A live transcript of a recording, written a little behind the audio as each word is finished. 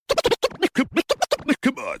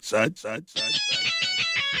Raphael's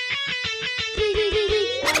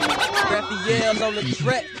on the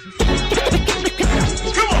track.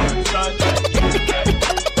 Come on, son.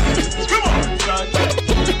 Come on, son.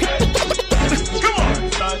 Come on,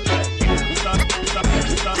 son.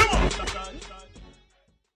 Come on, son.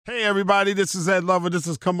 Hey, everybody, this is Ed Lover. This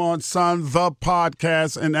is Come On, Son, the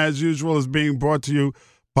podcast. And as usual, is being brought to you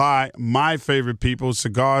by my favorite people,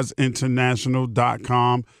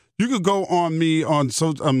 cigarsinternational.com. You could go on me You can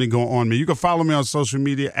follow me on social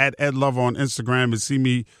media at Ed Lover on Instagram and see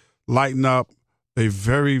me lighten up a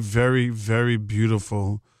very, very, very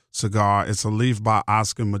beautiful cigar. It's a Leaf by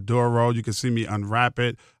Oscar Maduro. You can see me unwrap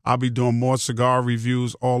it. I'll be doing more cigar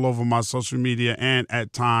reviews all over my social media and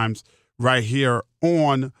at times right here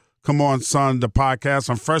on Come On, Son, the podcast.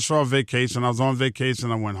 I'm fresh off vacation. I was on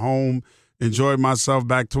vacation. I went home, enjoyed myself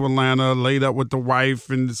back to Atlanta, laid up with the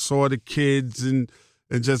wife and saw the kids and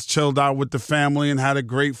just chilled out with the family and had a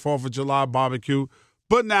great 4th of July barbecue.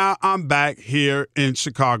 But now I'm back here in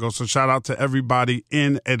Chicago. So shout out to everybody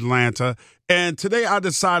in Atlanta. And today I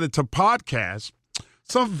decided to podcast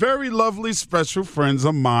some very lovely special friends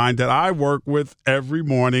of mine that I work with every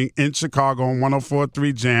morning in Chicago on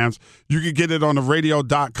 104.3 Jams. You can get it on the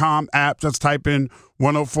radio.com app. Just type in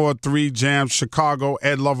 104.3 Jams Chicago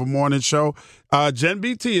Ed Lover Morning Show. Jen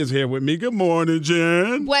BT is here with me. Good morning,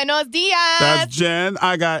 Jen. Buenos dias. That's Jen.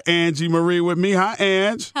 I got Angie Marie with me. Hi,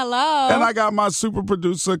 Ange. Hello. And I got my super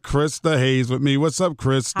producer, Krista Hayes, with me. What's up,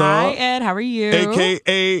 Krista? Hi, Ed. How are you?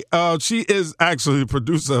 AKA, she is actually the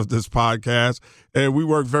producer of this podcast, and we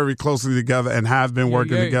work very closely together and have been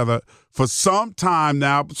working together for some time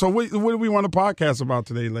now. So what do we want to podcast about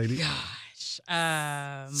today, lady?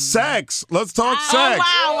 Sex. Let's talk sex. Oh,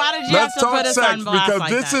 wow. Why did you have to put us on blast because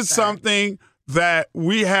like this that, is sir? something that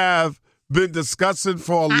we have been discussing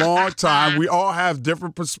for a long time. We all have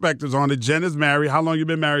different perspectives on it. Jen is married. How long you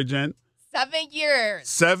been married, Jen? 7 years.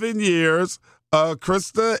 7 years.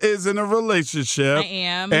 Krista is in a relationship. I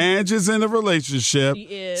am. Ange is in a relationship. She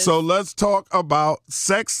is. So let's talk about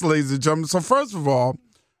sex, ladies and gentlemen. So first of all,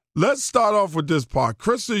 let's start off with this part.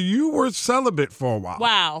 Krista, you were celibate for a while.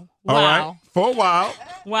 Wow. All right? For a while.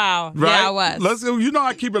 Wow. Right? Yeah, I was. Let's go. You know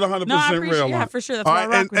I keep it 100% No, I appreciate real. Yeah, for sure. That's All why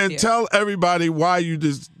right, I rock with and you. tell everybody why you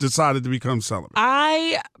decided to become celibate.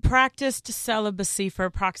 I practiced celibacy for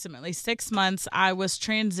approximately 6 months. I was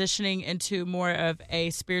transitioning into more of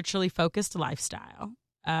a spiritually focused lifestyle.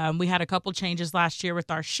 We had a couple changes last year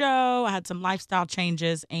with our show. I had some lifestyle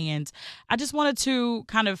changes, and I just wanted to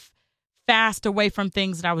kind of fast away from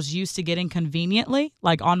things that I was used to getting conveniently,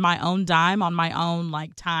 like on my own dime, on my own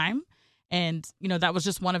time. And, that was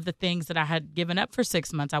just one of the things that I had given up for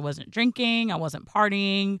 6 months. I wasn't drinking. I wasn't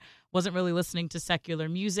partying, wasn't really listening to secular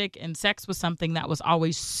music. And sex was something that was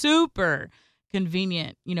always super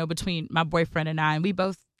convenient, between my boyfriend and I. And we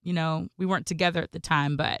both, we weren't together at the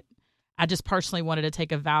time, but I just personally wanted to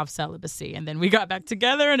take a vow of celibacy. And then we got back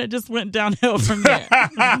together and it just went downhill from there.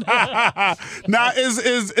 Now, is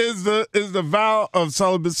the vow of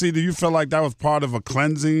celibacy, do you feel like that was part of a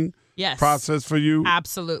cleansing process for you?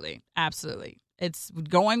 Absolutely. It's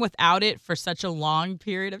going without it for such a long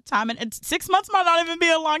period of time. And 6 months might not even be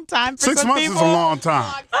a long time for 6 some months people. is a long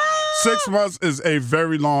time. 6 months is a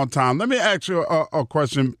very long time. Let me ask you a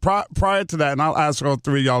question. Prior to that, and I'll ask all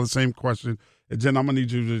three of y'all the same question. And Jen, I'm going to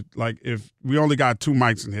need you to, if we only got 2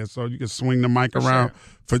 mics in here, so you can swing the mic around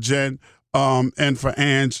for Jen and for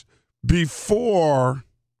Ange. Before,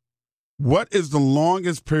 what is the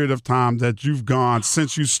longest period of time that you've gone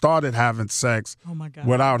since you started having sex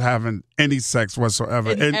without having any sex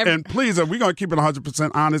whatsoever? And please, we're going to keep it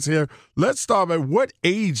 100% honest here. Let's start by what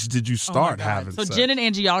age did you start having sex? So Jen and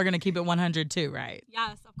Angie, y'all are going to keep it 100 too, right?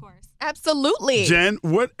 Yes, of course. Absolutely. Jen,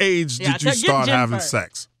 what age did you start having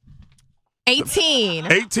sex?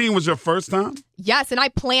 18. 18 was your first time? Yes, and I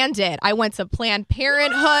planned it. I went to Planned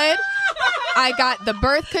Parenthood. I got the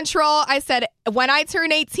birth control. I said, when I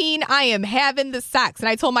turn 18, I am having the sex. And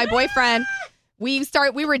I told my boyfriend, we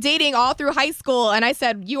were dating all through high school, and I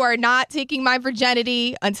said, you are not taking my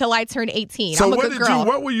virginity until I turn 18. So I'm a good girl.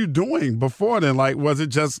 What were you doing before then? Was it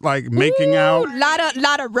just making out?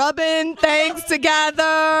 Lot of rubbing things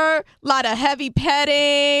together, lot of heavy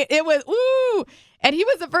petting. It was and he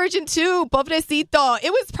was a virgin too, pobrecito.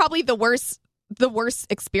 It was probably the worst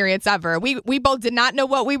experience ever. We both did not know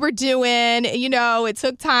what we were doing. It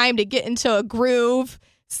took time to get into a groove.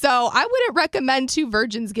 So I wouldn't recommend 2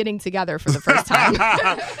 virgins getting together for the first time.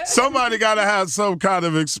 Somebody got to have some kind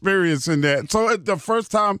of experience in that. So the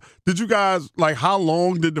first time, did you guys, how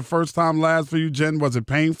long did the first time last for you, Jen? Was it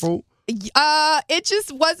painful? It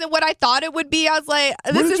just wasn't what I thought it would be. I was like,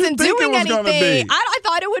 What this did you isn't think it doing was gonna anything. be? I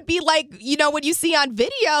thought it would be like, what you see on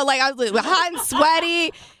video. Like, I was like, hot and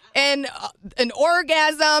sweaty and an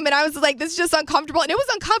orgasm. And I was like, this is just uncomfortable. And it was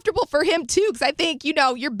uncomfortable for him, too, because I think,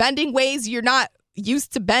 you're bending ways you're not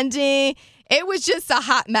used to bending. It was just a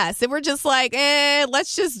hot mess. And we're just like,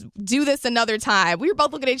 let's just do this another time. We were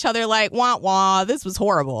both looking at each other like, wah, wah, this was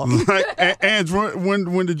horrible. Ange,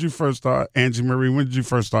 when did you first start, Angie Marie, when did you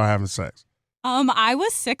first start having sex? I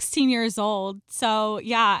was 16 years old. So,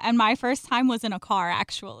 yeah. And my first time was in a car,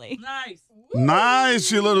 actually.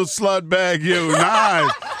 Nice, you little slut bag, you.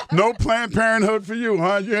 Nice. No Planned Parenthood for you,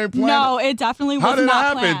 huh? You ain't planned No, it definitely was How did it not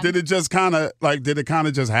happen? planned. Did it kind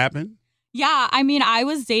of just happen? Yeah, I mean, I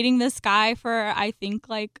was dating this guy for, I think,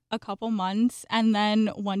 like a couple months. And then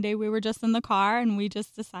one day we were just in the car and we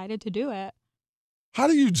just decided to do it. How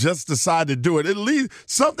do you just decide to do it?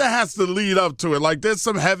 Something has to lead up to it. Like there's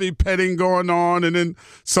some heavy petting going on, and then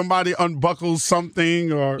somebody unbuckles something,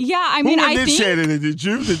 or Yeah, I mean, who I initiated think it?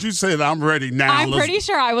 Did you say that I'm ready now? I'm pretty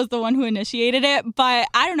sure I was the one who initiated it, but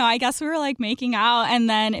I don't know. I guess we were like making out, and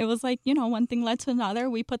then it was like, one thing led to another.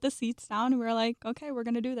 We put the seats down, and we were like, okay, we're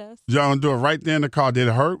gonna do this. Y'all gonna do it right there in the car? Did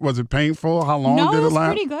it hurt? Was it painful? How long No, did it it was last?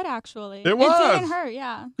 pretty good actually. It was? It didn't hurt.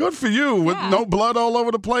 Yeah. Good for you. With Yeah. no blood all over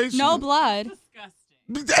the place. No blood.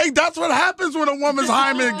 Hey, that's what happens when a woman's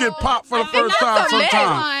hymen get popped for the first time. for men.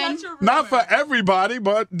 Sometimes, not for everybody.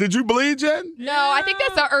 But did you bleed, Jen? No, I think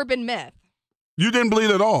that's an urban myth. You didn't bleed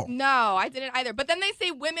at all. No, I didn't either. But then they say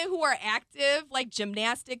women who are active, like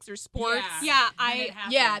gymnastics or sports, Yeah,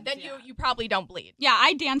 then you probably don't bleed. Yeah,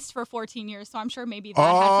 I danced for 14 years, so I'm sure maybe that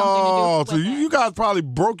had something to do with so you guys probably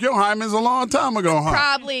broke your hymens a long time ago, huh?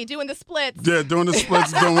 Probably doing the splits. Yeah, doing the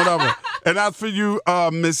splits, doing whatever. And that's for you,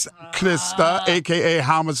 Miss Krista, a.k.a.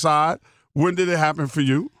 Homicide. When did it happen for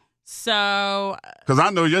you? So, Because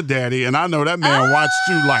I know your daddy, and I know that man watched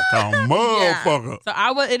you like a motherfucker.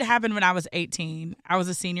 Yeah. So it happened when I was 18. I was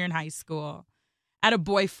a senior in high school. I had a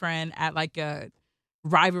boyfriend at like a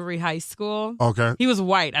rivalry high school. Okay. He was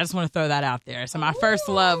white. I just want to throw that out there. So my first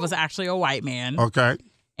love was actually a white man. Okay.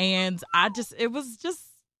 And it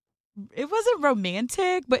wasn't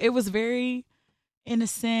romantic, but it was very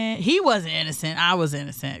innocent. He wasn't innocent. I was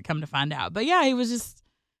innocent, come to find out. But yeah, he was just,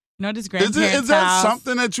 this grandparents' Is that house.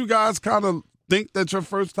 something that you guys kind of think that your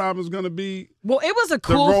first time is going to be? Well, it was a The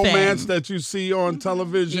cool romance thing. that you see on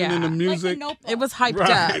television and the music? It was hyped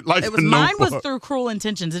Right, up. like It was The mine was Notebook. through Cruel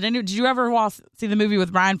Intentions. And did you ever see the movie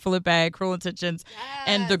with Ryan Philippe, Cruel Intentions?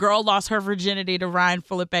 And the girl lost her virginity to Ryan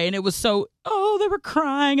Philippe, and it was they were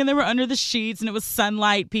crying and they were under the sheets, and it was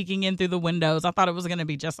sunlight peeking in through the windows. I thought it was going to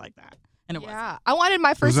be just like that, and it Yeah, I wanted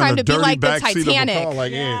my first Was in time a to be dirty like the backseat of a Titanic. car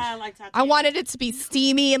like Ange. like Titanic. I wanted it to be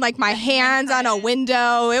steamy and like my hands on a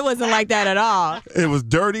window. It wasn't like that at all. It was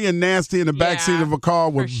dirty and nasty in the backseat Yeah, of a car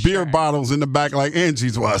with for beer sure. bottles in the back like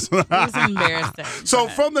Angie's was. It was embarrassing. So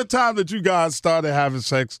but- from the time that you guys started having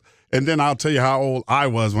sex, and then I'll tell you how old I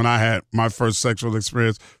was when I had my first sexual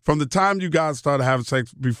experience. From the time you guys started having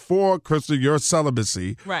sex, before, Krista, your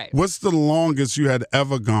celibacy, Right. what's the longest you had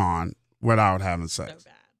ever gone without having so sex?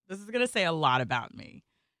 bad. This is going to say a lot about me,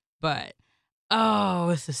 but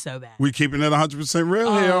this is so bad. We keeping it 100%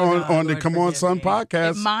 real here Oh, on God, the Lord, Come On forgive Son me.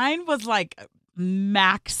 podcast. Mine was like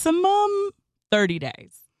maximum 30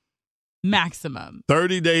 days. Maximum.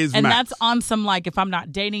 30 days And max. that's on some, like, if I'm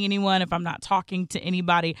not dating anyone, if I'm not talking to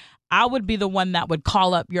anybody, I would be the one that would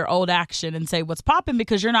call up your old action and say, what's popping?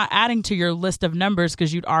 Because you're not adding to your list of numbers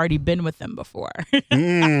because you'd already been with them before. That's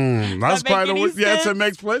that make quite a any yes. It sense?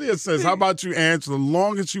 makes plenty of sense. How about you answer the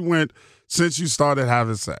longest you went since you started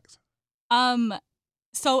having sex?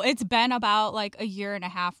 So it's been about like a year and a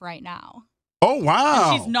half right now. Oh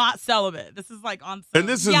wow! And she's not celibate. This is like on. And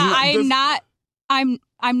this is Yeah, not, I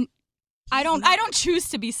don't choose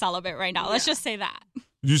to be celibate right now. Let's just say that.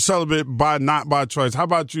 you celebrate not by choice. How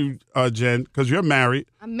about you, Jen? Because you're married.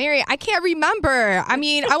 I'm married. I can't remember. I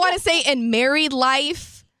mean, I want to say in married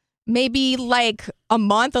life, maybe like a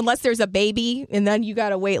month, unless there's a baby, and then you got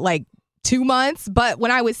to wait like 2 months. But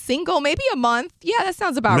when I was single, maybe a month. Yeah, that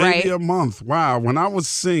sounds about Maybe right. a month. Wow. When I was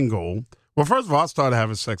single, well, first of all, I started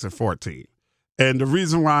having sex at 14. And the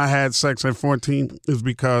reason why I had sex at 14 is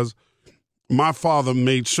because my father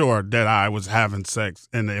made sure that I was having sex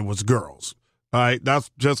and it was girls. All right. That's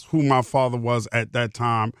just who my father was at that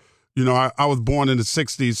time. You know, I was born in the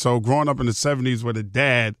 60s. So growing up in the 70s with a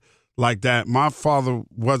dad like that, my father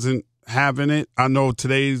wasn't having it. I know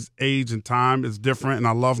today's age and time is different, and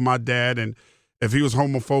I love my dad. And if he was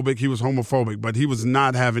homophobic, he was homophobic, but he was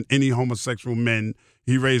not having any homosexual men.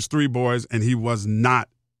 He raised 3 boys, and he was not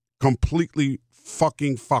completely fuck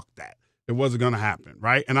that. It wasn't going to happen,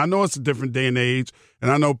 right? And I know it's a different day and age, and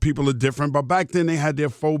I know people are different, but back then they had their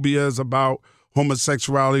phobias about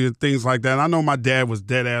homosexuality and things like that. And I know my dad was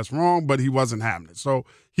dead ass wrong, but he wasn't having it. So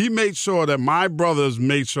he made sure that my brothers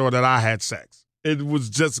made sure that I had sex. It was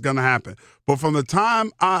just going to happen. But from the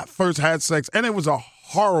time I first had sex, and it was a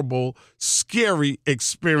horrible, scary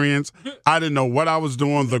experience. I didn't know what I was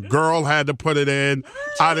doing. The girl had to put it in.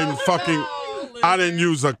 I didn't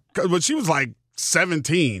use but she was like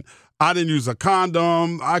 17. I didn't use a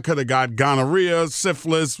condom. I could have got gonorrhea,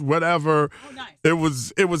 syphilis, whatever. Oh,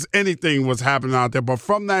 nice. It was anything was happening out there. But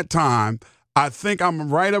from that time, I think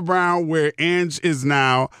I'm right around where Ange is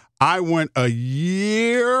now. I went a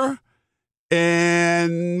year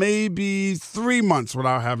and maybe 3 months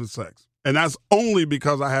without having sex. And that's only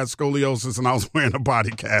because I had scoliosis and I was wearing a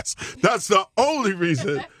body cast. That's the only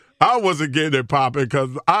reason I wasn't getting it popping,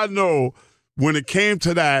 because I know when it came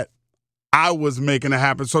to that, I was making it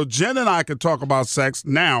happen. So Jen and I could talk about sex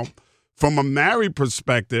now from a married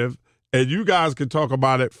perspective, and you guys could talk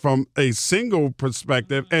about it from a single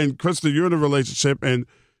perspective. And Krista, you're in a relationship, and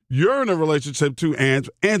you're in a relationship too, Ange.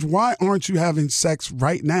 Ange, why aren't you having sex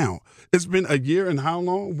right now? It's been a year and how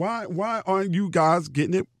long? Why aren't you guys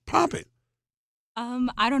getting it popping?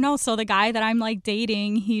 I don't know. So the guy that I'm like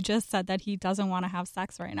dating, he just said that he doesn't want to have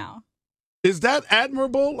sex right now. Is that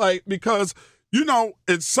admirable? Like, because, you know,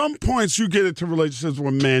 at some points you get into relationships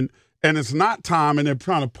with men and it's not time and they're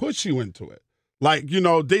trying to push you into it. Like, you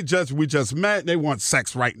know, we just met. They want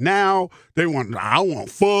sex right now. I want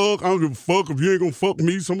fuck. I don't give a fuck if you ain't gonna fuck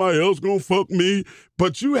me. Somebody else gonna fuck me.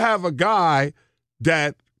 But you have a guy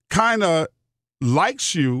that kind of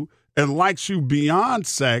likes you and likes you beyond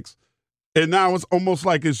sex. And now it's almost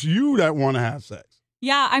like it's you that want to have sex.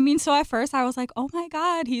 Yeah, I mean, so at first I was like, oh my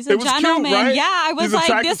God, he's a gentleman. Cute, right? Yeah, I was He's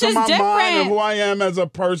like, this is my different. Mind and who I am as a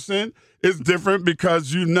person is different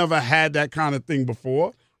because you never had that kind of thing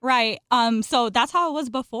before. Right. So that's how it was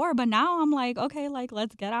before. But now I'm like, okay, like,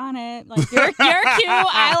 let's get on it. Like, you're cute.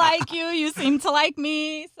 I like you. You seem to like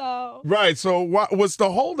me. So. Right. So what's the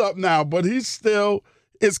holdup now? But he's still,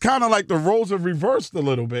 it's kind of like the roles are reversed a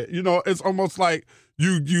little bit. You know, it's almost like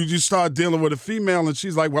you start dealing with a female and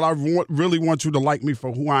she's like, well, I really want you to like me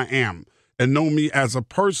for who I am and know me as a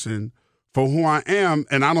person for who I am.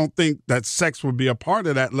 And I don't think that sex would be a part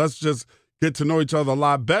of that. Let's just get to know each other a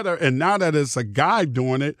lot better. And now that it's a guy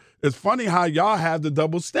doing it, it's funny how y'all have the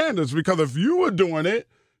double standards, because if you were doing it,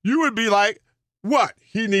 you would be like, what?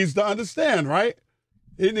 He needs to understand, right?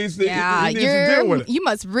 He needs to deal with it. You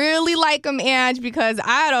must really like him, Ange, because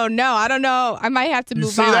I don't know. I might have to move on.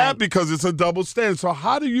 You see that? Because it's a double standard. So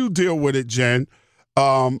how do you deal with it, Jen?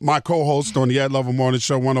 My co-host on the Ed Lover Morning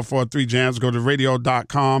Show, 104.3 Jams. Go to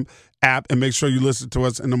radio.com app and make sure you listen to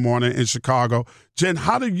us in the morning in Chicago. Jen,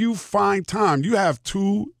 how do you find time? You have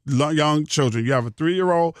two young children. You have a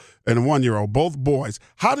 3-year-old and a 1-year-old, both boys.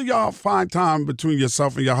 How do y'all find time between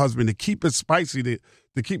yourself and your husband to keep it spicy, to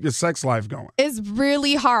keep your sex life going? It's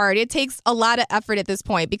really hard. It takes a lot of effort at this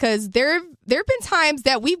point, because there have been times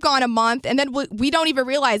that we've gone a month and then we don't even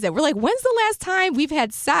realize it. We're like, when's the last time we've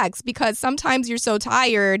had sex? Because sometimes you're so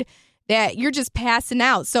tired that you're just passing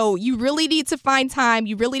out. So you really need to find time.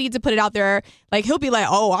 You really need to put it out there. Like, he'll be like,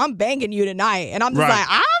 oh, I'm banging you tonight. And I'm just like,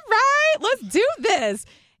 all right, let's do this.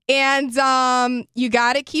 And you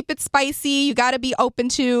got to keep it spicy. You got to be open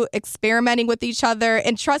to experimenting with each other.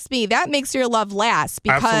 And trust me, that makes your love last,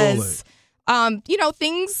 because,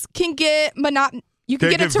 things can get monotonous. You can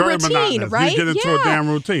get into routine, right? You get into a damn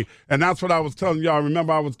routine. And that's what I was telling y'all.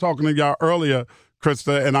 Remember, I was talking to y'all earlier,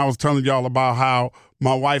 Krista, and I was telling y'all about how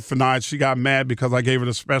my wife and I, she got mad because I gave her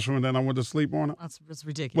the special and then I went to sleep on her. That's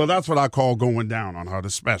ridiculous. Well, that's what I call going down on her, the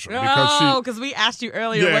special. Because we asked you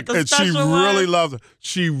earlier what the special was. And she really loves it.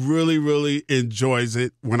 She really, really enjoys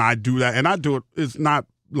it when I do that. And I do it. It's not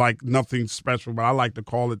like nothing special, but I like to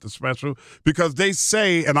call it the special, because they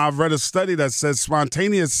say, and I've read a study that says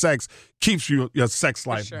spontaneous sex keeps your sex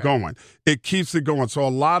life going. It keeps it going. So a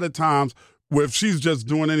lot of times, if she's just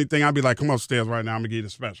doing anything, I'd be like, come upstairs right now, I'm going to give you the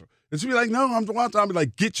special. And she'd be like, no, I'm watching. I'd be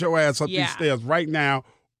like, get your ass up these stairs right now.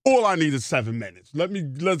 All I need is 7 minutes.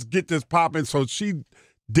 Let's get this popping. So she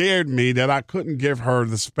dared me that I couldn't give her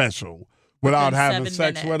the special without having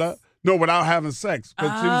sex with her. No, without having sex.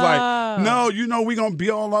 Because she was like, no, we're going to be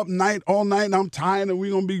all up all night, and I'm tired, and we're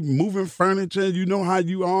going to be moving furniture. You know how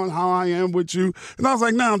you are and how I am with you. And I was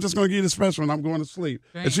like, no, I'm just going to give you the special, and I'm going to sleep.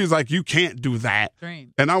 Dream. And she's like, you can't do that.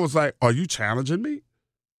 Dream. And I was like, are you challenging me?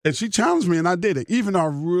 And she challenged me, and I did it. Even though I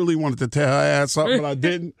really wanted to tear her ass up, but I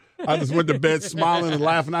didn't. I just went to bed smiling and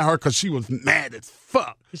laughing at her because she was mad as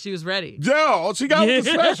fuck. She was ready. Yeah, she got the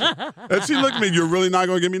special. And she looked at me, you're really not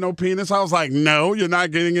going to give me no penis? I was like, no, you're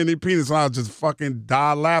not getting any penis. And I was just fucking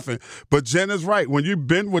die laughing. But Jen is right. When you've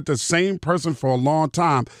been with the same person for a long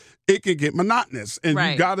time, it can get monotonous. And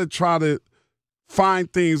you got to try to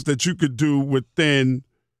find things that you could do within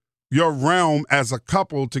your realm as a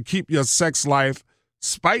couple to keep your sex life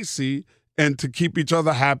spicy and to keep each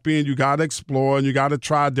other happy. And you got to explore and you got to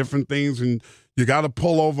try different things and you got to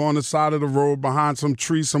pull over on the side of the road behind some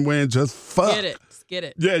tree somewhere and just fuck. Get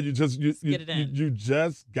it. Yeah, you just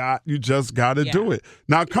got to do it.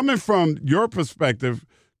 Now, coming from your perspective,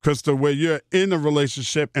 Krista, where you're in a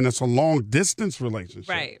relationship and it's a long distance relationship.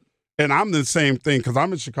 Right. And I'm the same thing because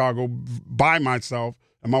I'm in Chicago by myself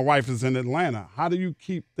and my wife is in Atlanta. How do you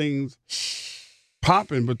keep things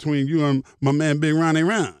popping between you and my man Big Ronnie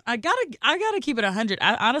Ron? I gotta keep it 100.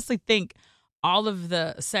 I honestly think all of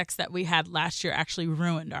the sex that we had last year actually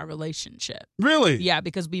ruined our relationship. Really? Yeah,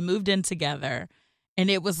 because we moved in together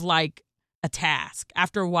and it was like a task.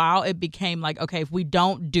 After a while, it became like, okay, if we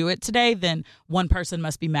don't do it today, then one person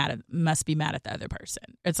must be mad at the other person.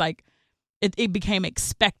 It's like it became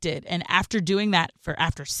expected. And after doing that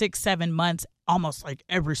after 6-7 months, almost like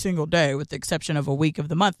every single day, with the exception of a week of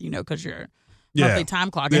the month, because you're monthly time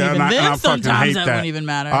clock. And even then, sometimes that wouldn't even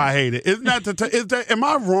matter. I hate it. Isn't that am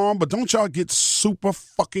I wrong? But don't y'all get super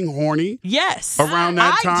fucking horny? Yes. Around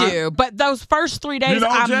that time? I do. But those first 3 days,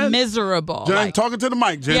 I'm Jen? Miserable. Jen, talking to the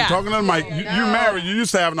mic, Jen. Yeah. Talking to the mic. You married. You used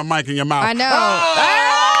to having a mic in your mouth. I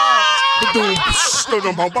know. Okay.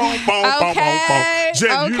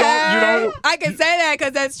 Jen, you don't. I can say that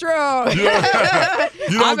because that's true.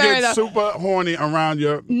 You don't get super horny around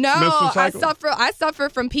your menstrual cycle? I suffer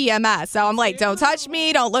from PMS. So I'm like, don't touch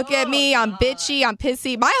me, don't look at me. I'm bitchy, I'm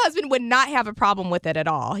pissy. My husband would not have a problem with it at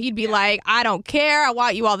all. He'd be like, I don't care. I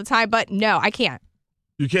want you all the time. But no, I can't.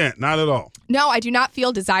 You can't, not at all. No, I do not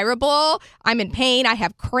feel desirable. I'm in pain. I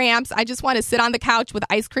have cramps. I just want to sit on the couch with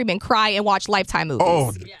ice cream and cry and watch Lifetime movies.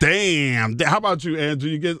 Oh, damn. How about you,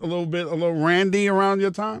 Andrew? You get a little randy around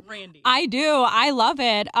your time? Randy. I do. I love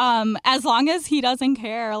it. As long as he doesn't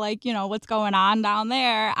care, what's going on down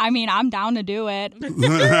there. I mean, I'm down to do it.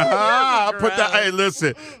 Hey,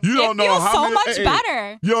 listen. You don't know feels how so many, much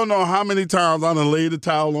better. You don't know how many times I done laid the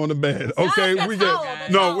towel on the bed. Okay, you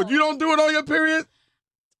don't do it on your period.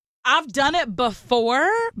 I've done it before,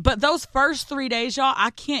 but those first 3 days, y'all,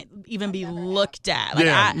 I can't even be looked at.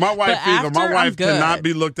 My wife either. My wife cannot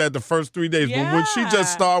be looked at the first 3 days. Yeah. But when she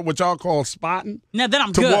just started what y'all call spotting, now then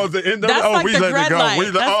I'm towards good. the end of That's it, like we the let red it go.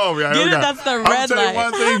 light. That's the red I'm telling light. you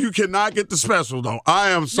one thing, you cannot get the special though.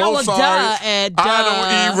 I am so sorry. Duh.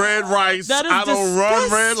 I don't eat red rice. I don't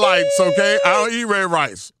run red lights. Okay, I don't eat red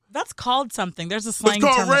rice. That's called something. There's a slang term.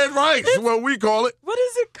 It's called term. red rice. That's what we call it. What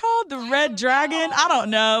is it called? The red dragon? I don't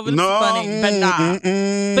know, but it's funny. But nah.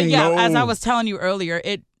 But yeah, as I was telling you earlier,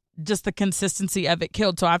 just the consistency of it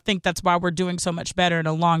killed. So I think that's why we're doing so much better in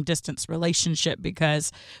a long distance relationship,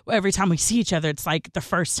 because every time we see each other, it's like the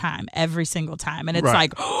first time, every single time. And it's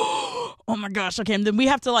like, oh my gosh, okay. And then we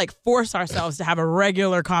have to force ourselves to have a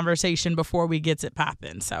regular conversation before we get it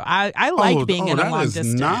popping. So I like being in a long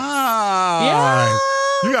distance. Nice. Yeah.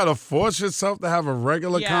 You got to force yourself to have a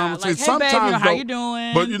regular conversation. Hey, sometimes, babe, how you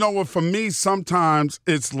doing? But you know what? For me, sometimes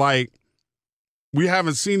it's like we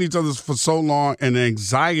haven't seen each other for so long and the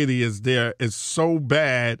anxiety is there. It's so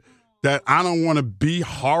bad that I don't want to be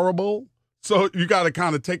horrible. So you got to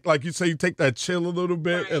kind of take, like you say, you take that chill a little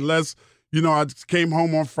bit. Right. Unless, I just came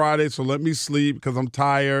home on Friday, so let me sleep because I'm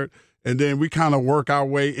tired. And then we kind of work our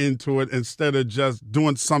way into it instead of just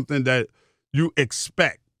doing something that you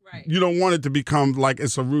expect. Right. You don't want it to become like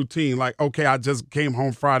it's a routine. Like, okay, I just came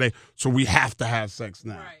home Friday, so we have to have sex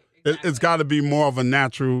now. Right, exactly. It's got to be more of a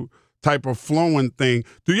natural type of flowing thing.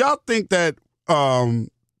 Do y'all think that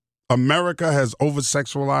America has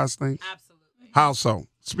over-sexualized things? Absolutely. How so?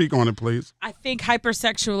 Speak on it, please. I think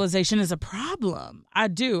hypersexualization is a problem. I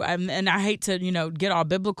do. And I hate to, get all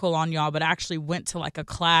biblical on y'all, but I actually went to a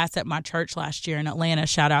class at my church last year in Atlanta.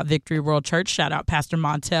 Shout out Victory World Church. Shout out Pastor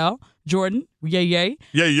Montel Jordan. Yay, yay.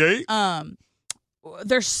 Yay, yay.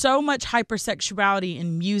 There's so much hypersexuality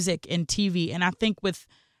in music and TV. And I think with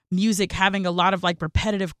music having a lot of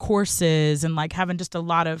repetitive courses and having just a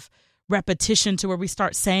lot of repetition to where we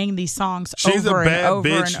start saying these songs She's over a bad and over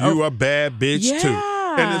bitch. and over. You a bad bitch too.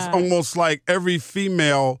 And it's almost like every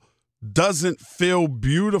female doesn't feel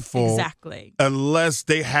beautiful Exactly. unless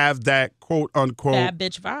they have that quote-unquote Bad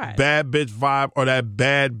bitch vibe or that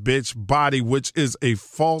bad bitch body, which is a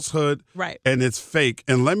falsehood, Right. and it's fake.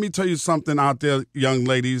 And let me tell you something out there, young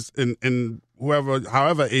ladies, and whoever,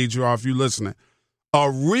 however age you are, if you're listening, a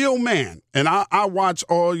real man, and I watch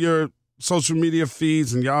all your social media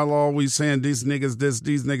feeds, and y'all always saying these niggas this,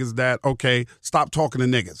 these niggas that. Okay, stop talking to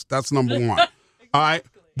niggas. That's number one. Exactly. All right?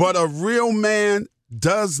 But a real man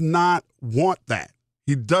does not want that.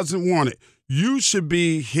 He doesn't want it. You should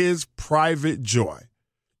be his private joy.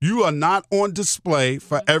 You are not on display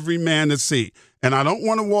for every man to see. And I don't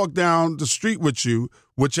want to walk down the street with you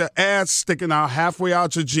with your ass sticking out halfway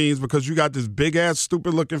out your jeans because you got this big-ass,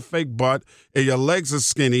 stupid-looking fake butt, and your legs are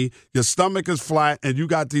skinny, your stomach is flat, and you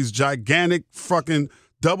got these gigantic fucking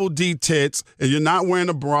double D tits, and you're not wearing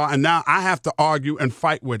a bra, and now I have to argue and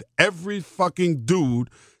fight with every fucking dude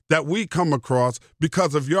that we come across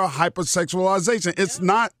because of your hypersexualization.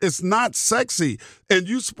 It's not sexy. And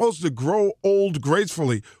you're supposed to grow old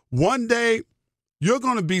gracefully. One day, you're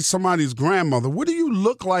going to be somebody's grandmother. What do you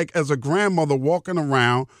look like as a grandmother walking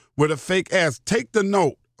around with a fake ass? Take the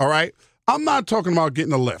note, all right? I'm not talking about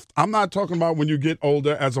getting a lift. I'm not talking about when you get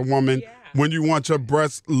older as a woman, when you want your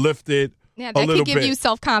breasts lifted a little bit. That can give you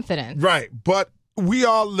self-confidence. Right. But we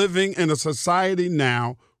are living in a society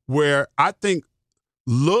now where I think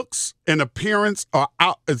looks and appearance are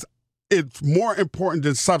out. It's more important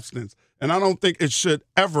than substance. And I don't think it should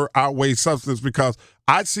ever outweigh substance because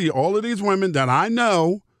I see all of these women that I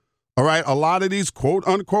know, all right, a lot of these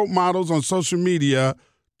quote-unquote models on social media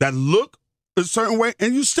that look a certain way,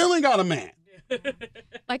 and you still ain't got a man.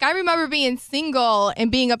 Like, I remember being single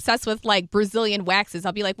and being obsessed with, like, Brazilian waxes.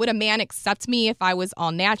 I'll be like, would a man accept me if I was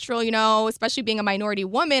all natural, you know? Especially being a minority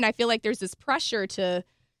woman, I feel like there's this pressure to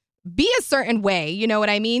be a certain way, you know what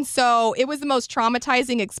I mean? So it was the most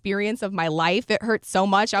traumatizing experience of my life. It hurt so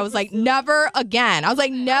much. I was like, never again.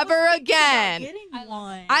 Never again.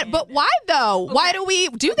 But why though? Why do we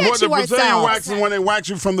do that to the ourselves? Brazilian waxing when they wax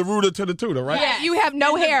you from the rooter to the tutor, right? Yeah, you have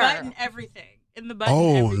no hair. Button everything. In the button.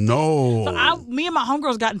 Oh, everything. no. So me and my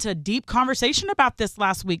homegirls got into a deep conversation about this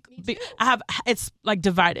last week. It's like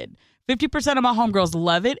divided. 50% of my homegirls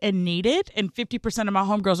love it and need it, and 50% of my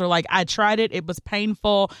homegirls are like, I tried it, it was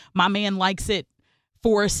painful, my man likes it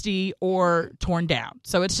foresty or torn down.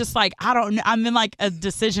 So it's just like, I don't know, I'm in like a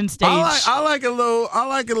decision stage. I like a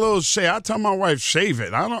little shave. I tell my wife, shave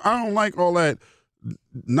it. I don't like all that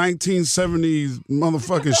 1970s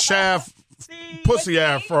motherfucking shaft pussy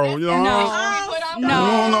afro, you know?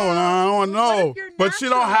 No. But she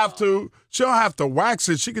don't have to wax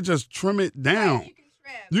it. She could just trim it down.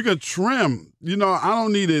 You can trim. You know, I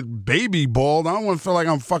don't need it baby bald. I don't want to feel like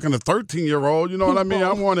I'm fucking a 13-year-old. You know what I mean?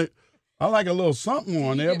 I like a little something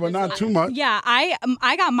on there, but not too much. Yeah, I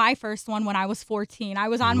got my first one when I was 14. I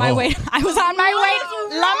was on my way. Let me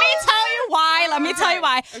tell you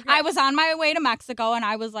why. Okay. I was on my way to Mexico, and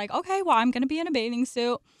I was like, okay, well, I'm going to be in a bathing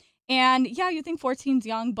suit. And yeah, you think 14's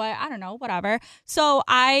young, but I don't know, whatever. So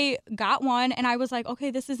I got one and I was like,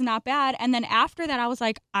 okay, this is not bad. And then after that, I was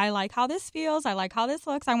like, I like how this feels. I like how this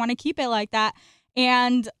looks. I want to keep it like that.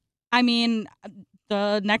 And I mean,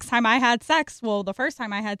 the first time I had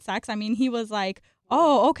sex, I mean, he was like,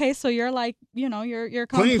 oh, okay, so you're like, you know, you're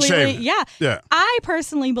completely, clean shaven. Yeah. I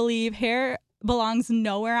personally believe hair belongs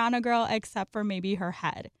nowhere on a girl except for maybe her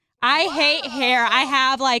head. I hate hair.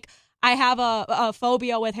 I have a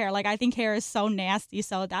phobia with hair. Like, I think hair is so nasty,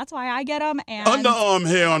 so that's why I get them. And underarm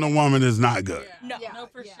hair on a woman is not good. No,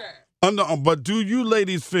 for sure. But do you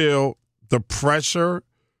ladies feel the pressure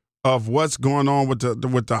of what's going on with the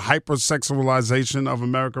hypersexualization of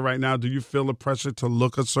America right now? Do you feel the pressure to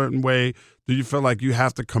look a certain way? Do you feel like you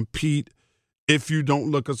have to compete if you don't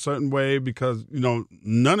look a certain way? Because, you know,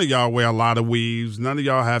 none of y'all wear a lot of weaves. None of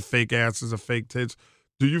y'all have fake asses or fake tits.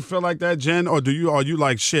 Do you feel like that, Jen? Or are you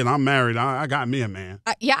like, shit, I'm married. I got me a man.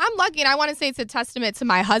 Yeah, I'm lucky. And I want to say it's a testament to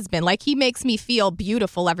my husband. Like, he makes me feel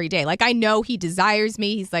beautiful every day. Like, I know he desires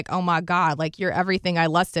me. He's like, oh, my God, like, you're everything I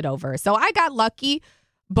lusted over. So I got lucky.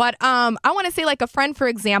 But I want to say, like, a friend, for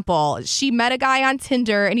example, she met a guy on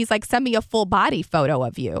Tinder and he's like, send me a full body photo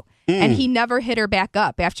of you. And he never hit her back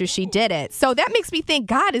up after she did it. So that makes me think,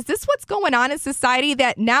 God, is this what's going on in society?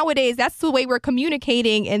 That nowadays that's the way we're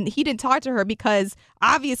communicating. And he didn't talk to her because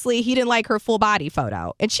obviously he didn't like her full body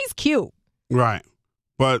photo. And she's cute. Right.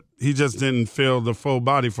 But he just didn't feel the full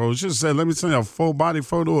body photo. She just said, let me send you a full body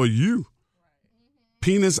photo of you.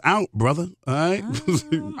 Penis out, brother. All right.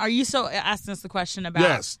 Are you so asking us the question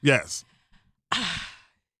about? Yes.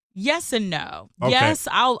 Yes and no. Okay. Yes,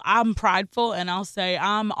 I'm prideful and I'll say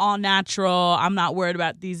I'm all natural. I'm not worried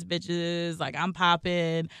about these bitches. Like, I'm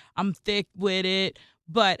popping. I'm thick with it.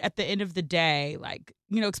 But at the end of the day, like,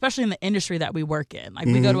 you know, especially in the industry that we work in, like,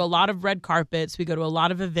 we go to a lot of red carpets, we go to a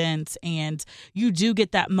lot of events, and you do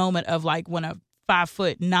get that moment of like when a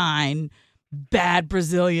 5'9" bad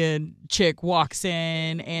Brazilian chick walks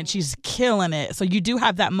in and she's killing it. So you do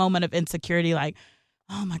have that moment of insecurity, like,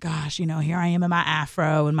 oh my gosh, you know, here I am in my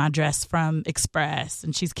afro and my dress from Express,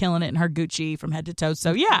 and she's killing it in her Gucci from head to toe.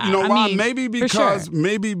 So yeah, You know I why? mean, Maybe for sure.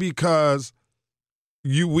 because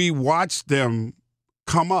we watch them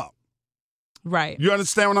come up. Right. You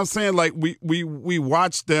understand what I'm saying? Like we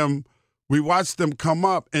watch them come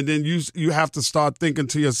up, and then you have to start thinking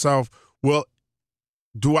to yourself, well,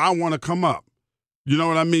 do I want to come up? You know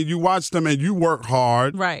what I mean? You watch them and you work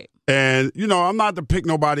hard. Right. And, you know, I'm not to pick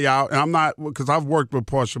nobody out, and I'm not, because I've worked with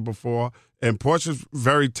Portia before, and Portia's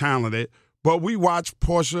very talented, but we watch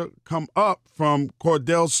Portia come up from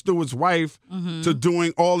Cordell Stewart's wife to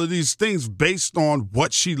doing all of these things based on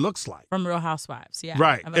what she looks like. From Real Housewives, yeah.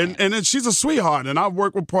 Right. And then she's a sweetheart, and I've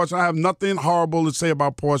worked with Portia. I have nothing horrible to say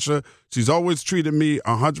about Portia. She's always treated me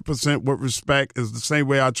 100% with respect, is the same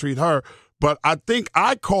way I treat her. But I think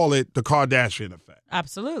I call it the Kardashian effect.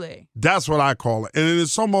 Absolutely. That's what I call it. And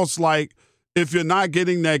it's almost like if you're not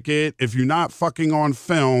getting naked, if you're not fucking on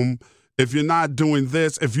film, if you're not doing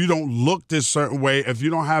this, if you don't look this certain way, if you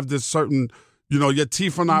don't have this certain, you know, your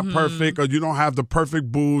teeth are not perfect, or you don't have the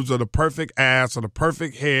perfect boobs or the perfect ass or the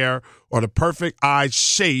perfect hair or the perfect eye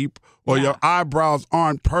shape, or your eyebrows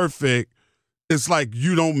aren't perfect, it's like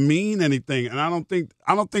you don't mean anything. And I don't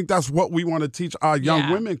think that's what we want to teach our young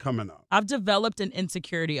women coming up. I've developed an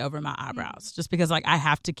insecurity over my eyebrows just because, like, I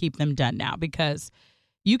have to keep them done now, because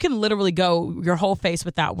you can literally go your whole face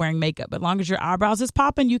without wearing makeup. As long as your eyebrows is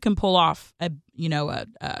popping, you can pull off a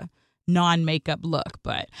non-makeup look.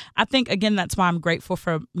 But I think, again, that's why I'm grateful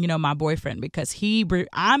for, you know, my boyfriend, because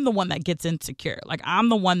I'm the one that gets insecure. Like, I'm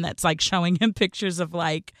the one that's like showing him pictures of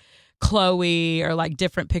like Chloe or like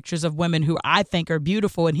different pictures of women who I think are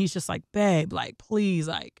beautiful, and he's just like, babe, like, please,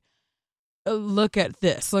 like, look at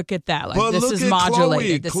this, look at that, like, but this is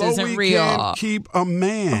modulated, this Chloe isn't real. Can't keep a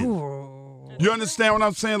man. Ooh. You understand what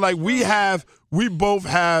I'm saying? Like, we both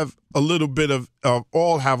have a little bit of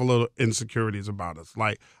all have a little insecurities about us.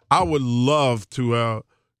 Like, I would love to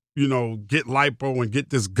get lipo and get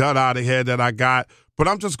this gut out of here that I got, but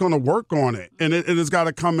I'm just going to work on it. And it has got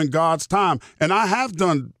to come in God's time. And I have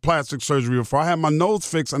done plastic surgery before. I had my nose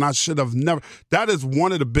fixed, and I should have never. That is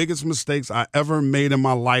one of the biggest mistakes I ever made in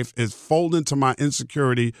my life, is folding to my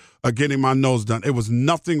insecurity of getting my nose done. It was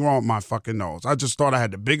nothing wrong with my fucking nose. I just thought I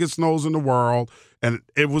had the biggest nose in the world, and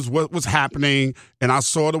it was what was happening. And I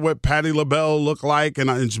saw what Patti LaBelle looked like,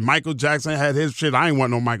 and Michael Jackson had his shit. I ain't want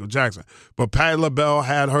no Michael Jackson, but Patti LaBelle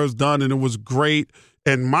had hers done, and it was great.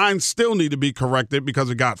 And mine still need to be corrected because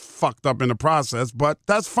it got fucked up in the process, but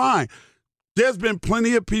that's fine. There's been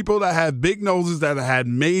plenty of people that had big noses that had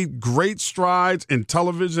made great strides in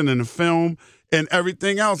television and in film and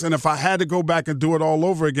everything else. And if I had to go back and do it all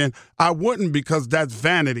over again, I wouldn't, because that's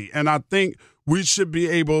vanity. And I think we should be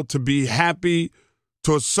able to be happy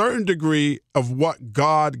to a certain degree of what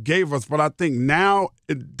God gave us. But I think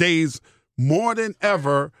nowadays, more than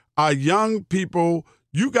ever, our young people,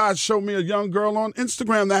 you guys showed me a young girl on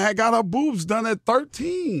Instagram that had got her boobs done at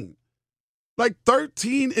 13. Like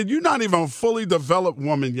 13, and you're not even a fully developed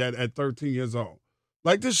woman yet at 13 years old.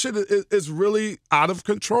 Like, this shit is really out of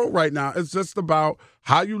control right now. It's just about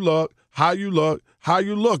how you look, how you look, how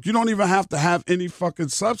you look. You don't even have to have any fucking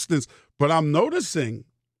substance. But I'm noticing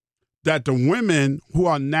that the women who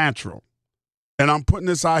are natural, and I'm putting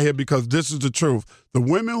this out here because this is the truth, the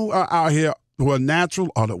women who are out here who are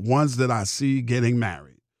natural are the ones that I see getting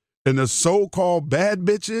married. And the so-called bad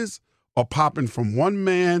bitches are popping from one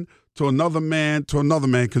man to another man to another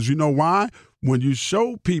man. Because you know why? When you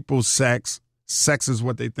show people sex is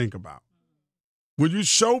what they think about. When you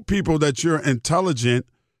show people that you're intelligent,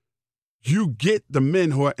 you get the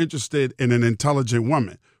men who are interested in an intelligent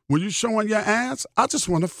woman. When you're showing your ass, I just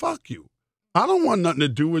want to fuck you. I don't want nothing to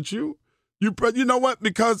do with you. You know what?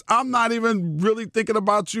 Because I'm not even really thinking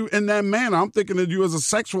about you in that manner. I'm thinking of you as a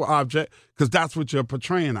sexual object, because that's what you're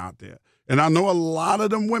portraying out there. And I know a lot of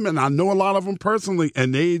them women. I know a lot of them personally,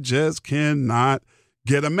 and they just cannot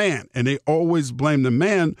get a man. And they always blame the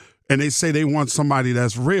man, and they say they want somebody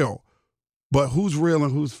that's real. But who's real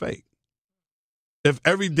and who's fake? If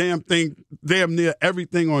every damn near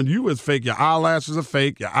everything on you is fake, your eyelashes are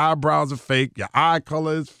fake, your eyebrows are fake, your eye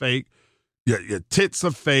color is fake, your tits are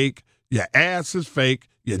fake, your ass is fake,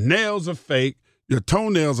 your nails are fake, your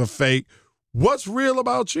toenails are fake. what's real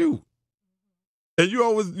about you? And you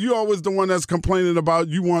always the one that's complaining about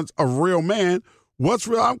you want a real man. What's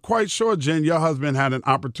real? I'm quite sure, Jen, your husband had an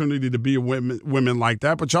opportunity to be with women like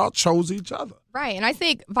that, but y'all chose each other. Right. And I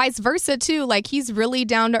think vice versa, too. Like, he's really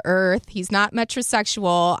down to earth. He's not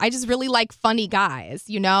metrosexual. I just really like funny guys,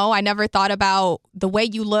 you know? I never thought about the way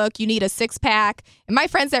you look. You need a six-pack. And my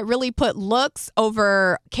friends that really put looks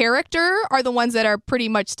over character are the ones that are pretty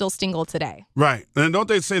much still single today. Right. And don't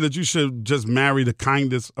they say that you should just marry the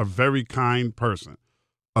kindest, a very kind person,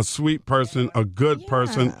 a sweet person, a good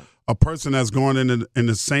person, a person that's going in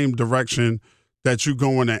the same direction that you're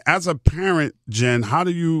going in. As a parent, Jen, how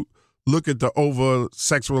do you look at the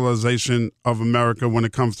over-sexualization of America when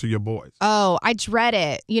it comes to your boys? Oh, I dread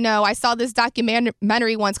it. You know, I saw this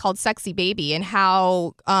documentary once called Sexy Baby, and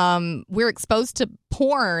how we're exposed to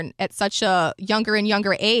porn at such a younger and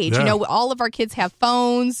younger age. Yeah. You know, all of our kids have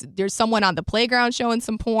phones. There's someone on the playground showing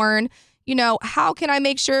some porn. You know, how can I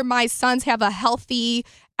make sure my sons have a healthy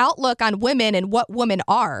outlook on women and what women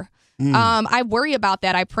are? I worry about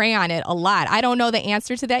that. I pray on it a lot. I don't know the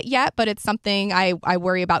answer to that yet, but it's something I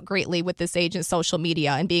worry about greatly with this age in social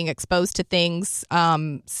media and being exposed to things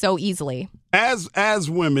so easily. As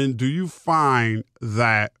women, do you find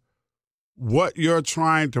that what you're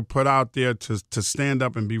trying to put out there to stand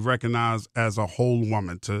up and be recognized as a whole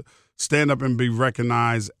woman, to stand up and be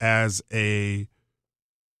recognized as a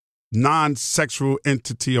non-sexual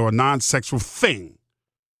entity or a non-sexual thing,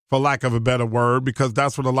 for lack of a better word, because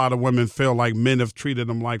that's what a lot of women feel like men have treated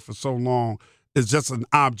them like for so long, is just an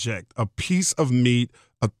object, a piece of meat,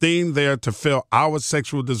 a thing there to fill our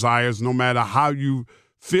sexual desires, no matter how you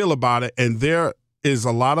feel about it. And there is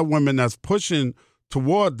a lot of women that's pushing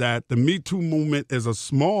toward that. The Me Too movement is a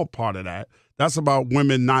small part of that. That's about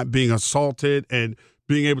women not being assaulted and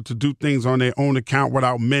being able to do things on their own account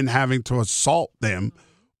without men having to assault them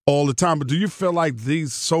all the time. But do you feel like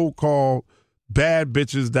these so-called bad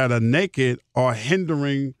bitches that are naked are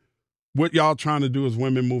hindering what y'all trying to do as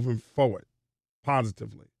women moving forward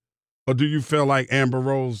positively? Or do you feel like Amber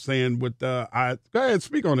Rose saying with go ahead,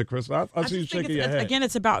 speak on it, Krista. I see you shaking your head. Again,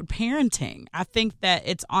 it's about parenting. I think that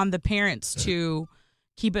it's on the parents to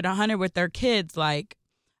keep it 100 with their kids. Like,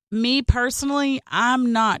 me personally,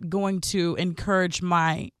 I'm not going to encourage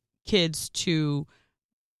my kids to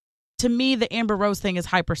me, the Amber Rose thing is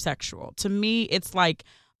hypersexual. To me, it's like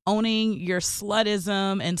owning your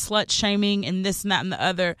slutism and slut shaming and this and that and the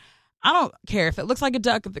other. I don't care if it looks like a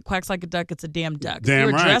duck, if it quacks like a duck, it's a damn duck. Damn if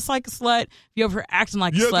you're right. dressed like a slut, if you're over here acting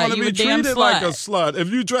like a slut, you're a damn slut. You're going to be treated like a slut. If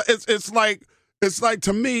you dress, it's like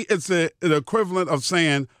to me, it's the equivalent of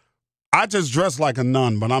saying, I just dress like a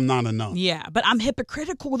nun, but I'm not a nun. Yeah, but I'm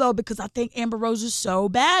hypocritical, though, because I think Amber Rose is so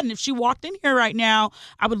bad. And if she walked in here right now,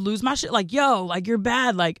 I would lose my shit. Like, yo, like, you're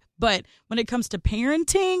bad. Like, but when it comes to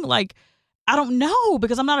parenting, like, I don't know,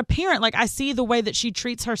 because I'm not a parent. Like, I see the way that she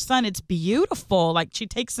treats her son. It's beautiful. Like, she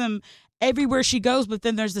takes him everywhere she goes. But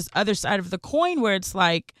then there's this other side of the coin where it's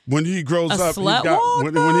like, when he grows up,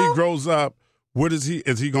 when he grows up, what is he?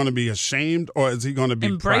 Is he going to be ashamed or is he going to be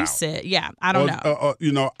embrace proud? It? Yeah, I don't know.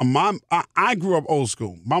 You know, I grew up old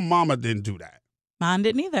school. My mama didn't do that. Mine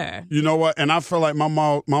didn't either. You know what? And I feel like my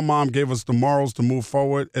mom gave us the morals to move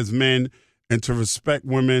forward as men and to respect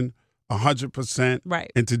women 100%. Right.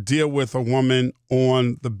 And to deal with a woman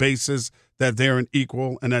on the basis that they're an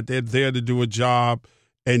equal and that they're there to do a job,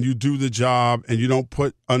 and you do the job, and you don't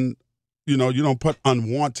put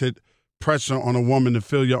unwanted pressure on a woman to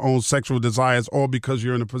fill your own sexual desires, all because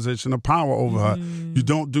you're in a position of power over her. You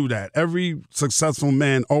don't do that. Every successful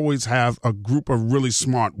man always have a group of really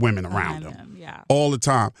smart women around him. Yeah. All the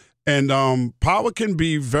time. And power can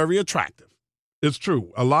be very attractive. It's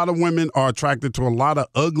true. A lot of women are attracted to a lot of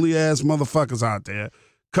ugly ass motherfuckers out there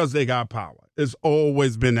because they got power. It's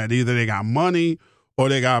always been that. Either they got money or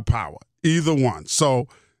they got power. Either one. So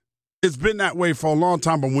it's been that way for a long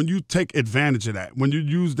time, but when you take advantage of that, when you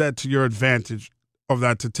use that to your advantage of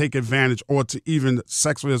that, to take advantage or to even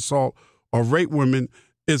sexually assault or rape women,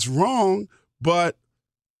 it's wrong. But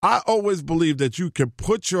I always believe that you can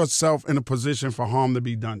put yourself in a position for harm to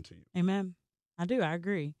be done to you. Amen. I do. I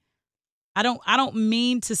agree. I don't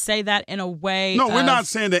mean to say that in a way. No, we're not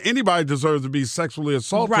saying that anybody deserves to be sexually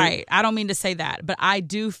assaulted. Right. I don't mean to say that, but I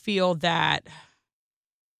do feel that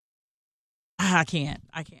I can't.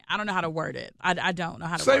 I don't know how to word it. I don't know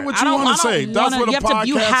how to say word what it. you want to say. That's what a podcast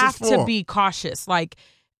you have is for. to be cautious. Like,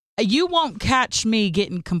 you won't catch me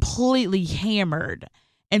getting completely hammered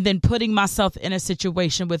and then putting myself in a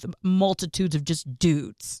situation with multitudes of just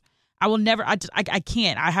dudes. I will never, I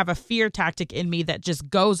can't. I have a fear tactic in me that just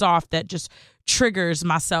goes off, that just triggers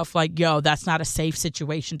myself like, yo, that's not a safe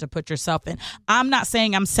situation to put yourself in. I'm not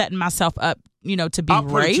saying I'm setting myself up, to be I'll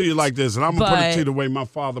put it to you like this, and I'm going to put it to you the way my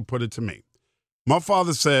father put it to me. My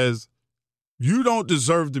father says, you don't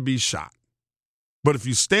deserve to be shot. But if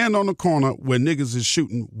you stand on the corner where niggas is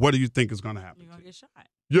shooting, what do you think is going to happen? You're going to get shot.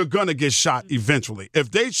 You're going to get shot eventually.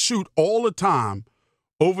 If they shoot all the time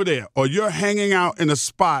over there, or you're hanging out in a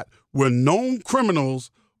spot where known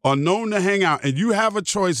criminals are known to hang out, and you have a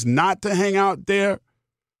choice not to hang out there,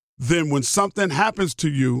 then when something happens to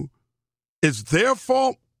you, it's their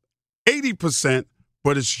fault 80%,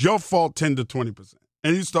 but it's your fault 10 to 20%.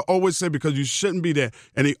 And he used to always say, because you shouldn't be there.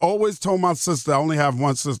 And he always told my sister, I only have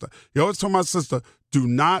one sister. He always told my sister, do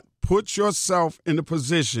not put yourself in a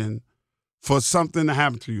position for something to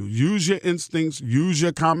happen to you. Use your instincts, use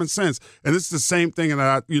your common sense. And it's the same thing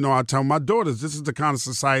that I tell my daughters. This is the kind of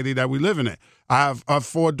society that we live in. I have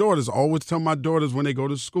 4 daughters. I always tell my daughters when they go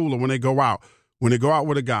to school or when they go out with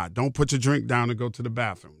a guy, don't put your drink down and go to the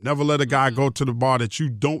bathroom. Never let a guy go to the bar that you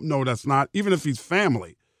don't know, that's not, even if he's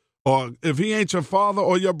family. Or if he ain't your father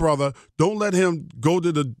or your brother, don't let him go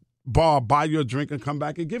to the bar, buy your drink, and come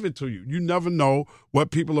back and give it to you. You never know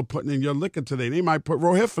what people are putting in your liquor today. They might put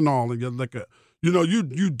rohypnol in your liquor.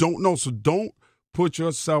 You don't know, so don't put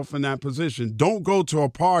yourself in that position. Don't go to a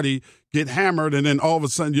party, get hammered, and then all of a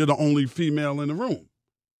sudden you're the only female in the room.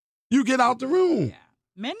 You get out the room. Yeah.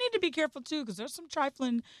 Men need to be careful, too, because there's some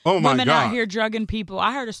trifling women out here drugging people.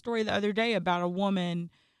 I heard a story the other day about a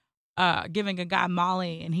woman giving a guy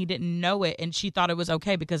Molly, and he didn't know it, and she thought it was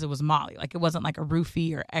okay because it was Molly. Like, it wasn't like a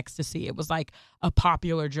roofie or ecstasy. It was like a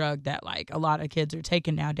popular drug that like a lot of kids are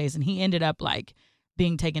taking nowadays, and he ended up like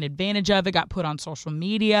being taken advantage of. It got put on social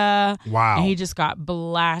media. Wow. And he just got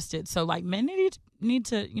blasted. So like men need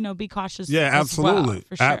to be cautious. Yeah, absolutely. Well,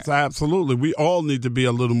 for sure. Absolutely. We all need to be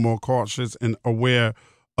a little more cautious and aware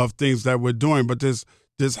of things that we're doing. But this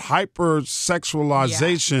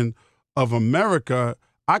hyper-sexualization of America,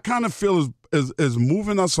 I kind of feel is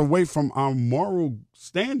moving us away from our moral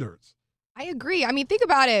standards. I agree. I mean, think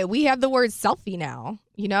about it. We have the word selfie now.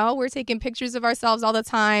 We're taking pictures of ourselves all the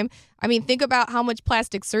time. I mean, think about how much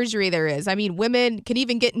plastic surgery there is. I mean, women can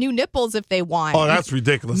even get new nipples if they want. Oh, that's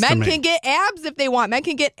ridiculous to me. Men can get abs if they want. Men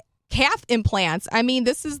can get calf implants. I mean,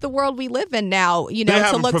 this is the world we live in now, they to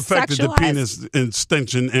haven't look perfected sexualized. the penis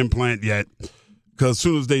extension implant yet. Because as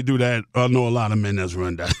soon as they do that, I know a lot of men that's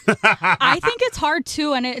run that. I think it's hard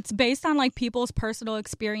too, and it's based on like people's personal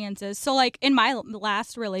experiences. So like in my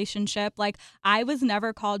last relationship, like I was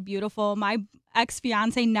never called beautiful. My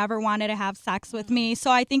ex-fiance never wanted to have sex with me.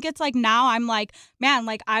 So I think it's like now I'm like, man,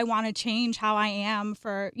 like I want to change how I am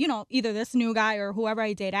for, either this new guy or whoever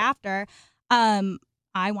I date after.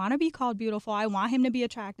 I want to be called beautiful. I want him to be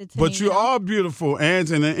attracted to me. But you are beautiful,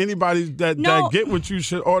 Ange, and anybody that get with you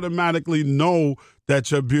should automatically know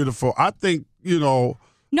that you're beautiful. I think, No,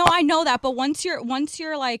 I know that, but once you're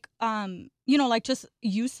like, like just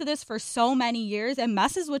used to this for so many years, it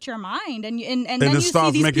messes with your mind, and then it you starts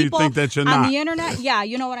see these making people you think that you're on not. the internet. Yeah,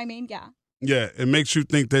 you know what I mean. Yeah. Yeah, it makes you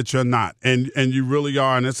think that you're not, and you really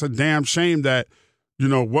are, and it's a damn shame that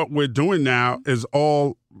what we're doing now is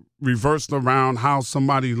all reversed around how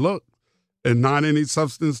somebody looked and not any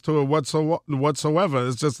substance to it whatsoever.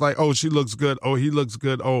 It's just like, oh, she looks good. Oh, he looks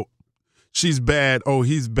good. Oh, she's bad. Oh,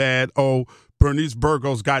 he's bad. Oh, Bernice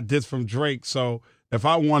Burgos got this from Drake. So if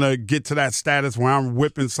I want to get to that status where I'm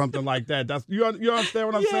whipping something like that, that's you understand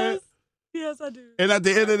what I'm saying? Yes, I do. And at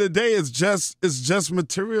the end of the day, it's just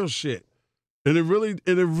material shit. And it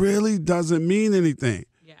really doesn't mean anything.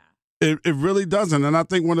 Yeah. It really doesn't. And I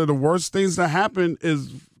think one of the worst things that happened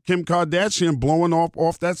is Kim Kardashian blowing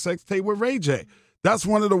off that sex tape with Ray J. That's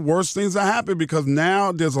one of the worst things that happened because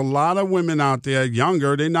now there's a lot of women out there,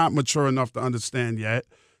 younger, they're not mature enough to understand yet.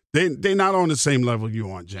 They're not on the same level you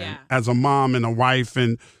are, Jen. Yeah. As a mom and a wife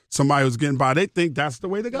and somebody who's getting by, they think that's the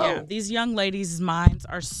way to go. Yeah, these young ladies' minds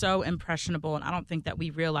are so impressionable, and I don't think that we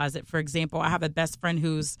realize it. For example, I have a best friend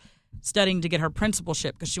who's studying to get her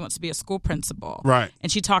principalship because she wants to be a school principal. Right.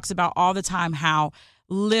 And she talks about all the time how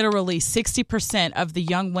literally 60% of the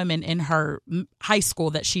young women in her high school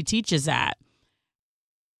that she teaches at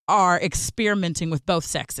are experimenting with both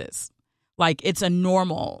sexes. Like it's a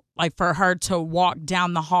normal, like for her to walk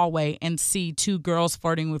down the hallway and see 2 girls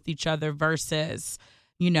flirting with each other versus,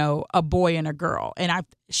 a boy and a girl. And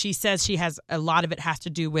she says she has a lot of it has to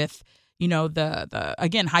do with, the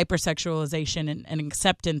again, hypersexualization and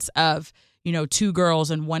acceptance of, 2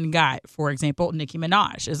 girls and 1 guy. For example, Nicki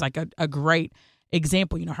Minaj is like a great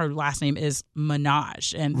example, her last name is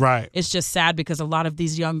Minaj. And Right. it's just sad because a lot of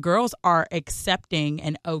these young girls are accepting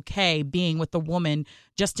and okay being with a woman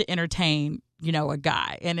just to entertain, a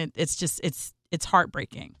guy. And it's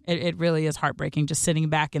heartbreaking. It really is heartbreaking just sitting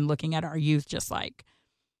back and looking at our youth just like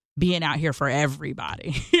being out here for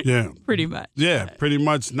everybody. Yeah. Pretty much. Yeah, pretty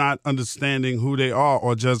much not understanding who they are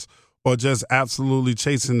or just absolutely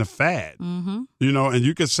chasing the fad. Mm-hmm. And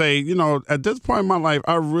you could say, at this point in my life,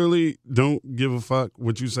 I really don't give a fuck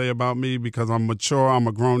what you say about me because I'm mature. I'm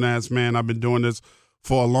a grown-ass man. I've been doing this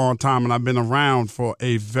for a long time, and I've been around for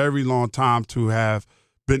a very long time to have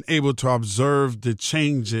been able to observe the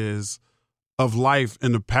changes of life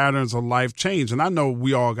and the patterns of life change. And I know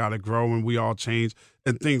we all got to grow and we all change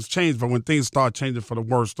and things change. But when things start changing for the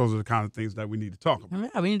worse, those are the kind of things that we need to talk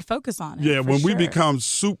about. Yeah, we need to focus on it. Yeah, when we become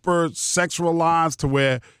super sexualized to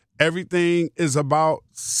where everything is about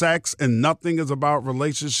sex and nothing is about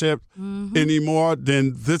relationship anymore,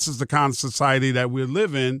 then this is the kind of society that we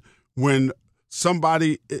live in when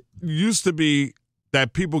it used to be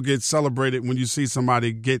that people get celebrated when you see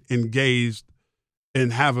somebody get engaged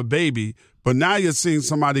and have a baby. But now you're seeing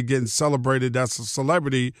somebody getting celebrated that's a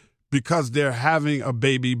celebrity because they're having a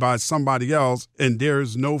baby by somebody else and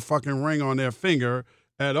there's no fucking ring on their finger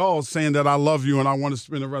at all saying that I love you and I want to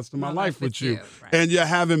spend the rest of my life with you. Right. And you're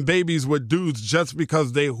having babies with dudes just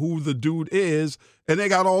because who the dude is, and they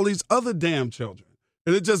got all these other damn children.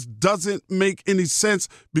 And it just doesn't make any sense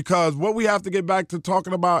because what we have to get back to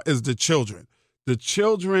talking about is the children. The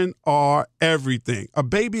children are everything. A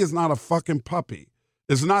baby is not a fucking puppy.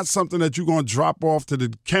 It's not something that you're going to drop off to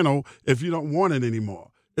the kennel if you don't want it anymore.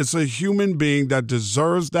 It's a human being that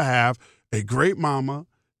deserves to have a great mama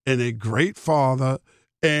and a great father.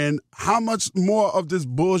 And how much more of this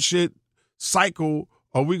bullshit cycle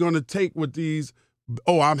are we going to take with these,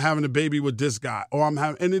 I'm having a baby with this guy,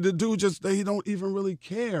 and the dude he don't even really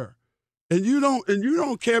care. And you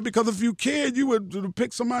don't care because if you cared, you would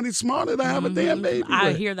pick somebody smarter to have a damn baby with.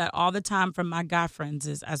 I hear that all the time from my guy friends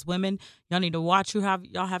is, as women, y'all need to watch who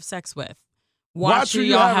y'all have sex with. Watch who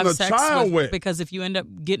y'all have sex with. Because if you end up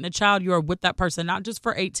getting a child, you are with that person, not just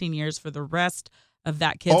for 18 years, for the rest of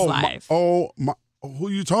that kid's life. Who are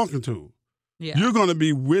you talking to? Yeah. You're going to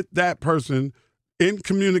be with that person, in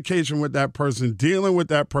communication with that person, dealing with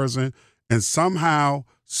that person, and somehow,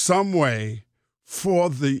 some way, for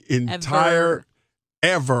the entire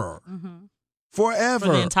ever. Mm-hmm. Forever.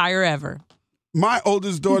 For the entire ever. My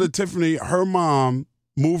oldest daughter, Tiffany, her mom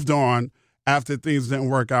moved on after things didn't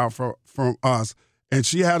work out from us, and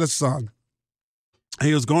she had a son.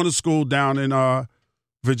 He was going to school down in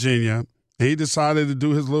Virginia. He decided to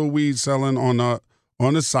do his little weed selling on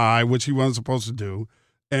the side, which he wasn't supposed to do.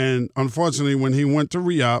 And unfortunately, when he went to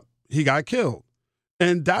re-up, he got killed.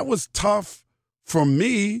 And that was tough for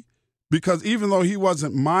me because even though he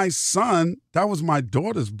wasn't my son, that was my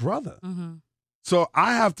daughter's brother. Mm-hmm. So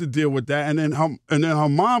I have to deal with that. And then her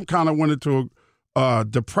mom kind of went into a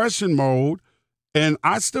depression mode, and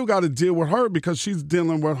I still got to deal with her because she's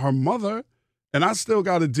dealing with her mother, and I still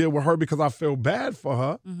got to deal with her because I feel bad for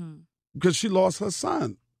her because she lost her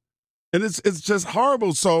son. And it's just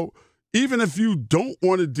horrible. So even if you don't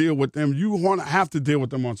want to deal with them, you want to have to deal with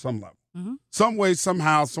them on some level. Mm-hmm. Some way,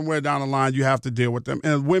 somehow, somewhere down the line, you have to deal with them.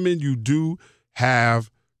 And women, you are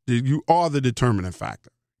the determining factor.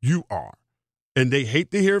 You are. And they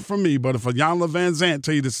hate to hear it from me, but if a Iyanla Vanzant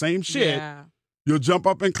tell you the same shit, you'll jump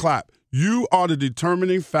up and clap. You are the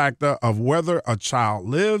determining factor of whether a child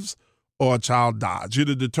lives or a child dies. You're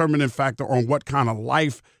the determining factor on what kind of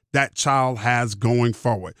life that child has going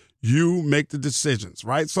forward. You make the decisions,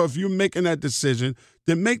 right? So if you're making that decision,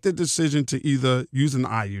 then make the decision to either use an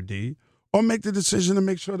IUD or make the decision to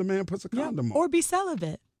make sure the man puts a condom on. Or be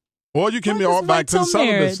celibate. Or you can be all back to the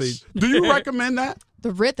celibacy. Do you recommend that?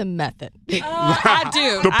 The rhythm method. I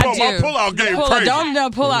do. My pull-out game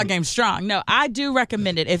crazy. Pull-out game strong. No, I do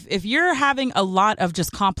recommend it. If you're having a lot of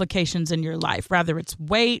just complications in your life, whether it's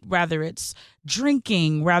weight, whether it's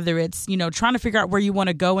drinking, whether it's, trying to figure out where you want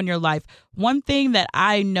to go in your life, one thing that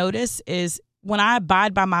I notice is when I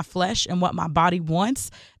abide by my flesh and what my body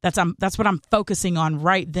wants, that's what I'm focusing on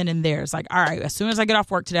right then and there. It's like, all right, as soon as I get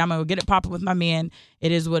off work today, I'm going to get it popping with my man.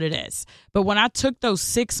 It is what it is. But when I took those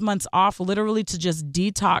 6 months off literally to just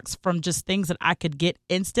detox from just things that I could get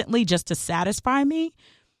instantly just to satisfy me,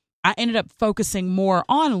 I ended up focusing more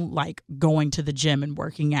on like going to the gym and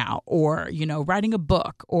working out or, writing a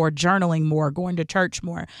book or journaling more, going to church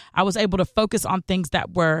more. I was able to focus on things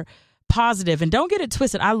that were positive. And don't get it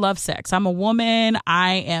twisted. I love sex. I'm a woman.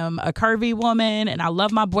 I am a curvy woman and I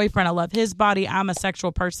love my boyfriend. I love his body. I'm a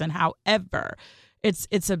sexual person. However,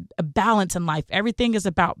 it's a balance in life. Everything is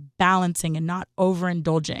about balancing and not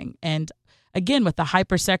overindulging. And again, with the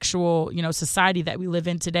hypersexual, society that we live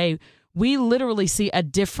in today, we literally see a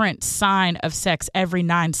different sign of sex every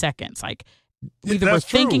 9 seconds. Like either we're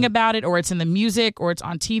thinking about it, or it's in the music, or it's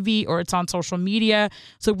on TV, or it's on social media.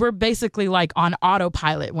 So we're basically like on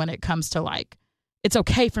autopilot when it comes to like, it's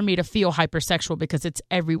okay for me to feel hypersexual because it's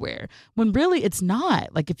everywhere. When really it's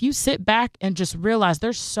not. Like if you sit back and just realize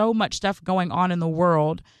there's so much stuff going on in the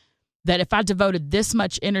world that if I devoted this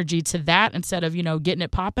much energy to that instead of, getting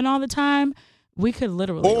it popping all the time, we could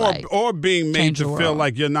literally or being made to feel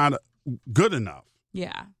like you're not good enough.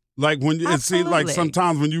 Yeah. Like when you see, like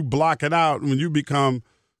sometimes when you block it out, when you become,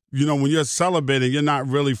 when you're celibating, you're not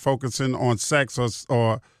really focusing on sex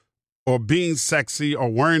or being sexy or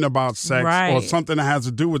worrying about sex or something that has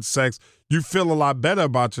to do with sex. You feel a lot better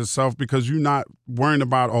about yourself because you're not worrying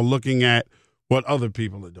about or looking at what other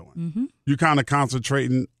people are doing. Mm-hmm. You're kind of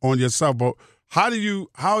concentrating on yourself. But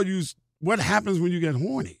what happens when you get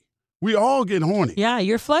horny? We all get horny. Yeah,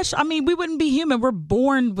 your flesh, we wouldn't be human. We're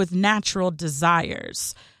born with natural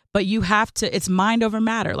desires. But you have to, it's mind over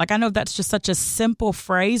matter. Like I know that's just such a simple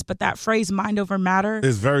phrase, but that phrase mind over matter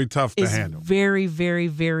is very tough to handle. Very, very,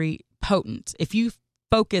 very potent. If you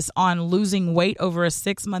focus on losing weight over a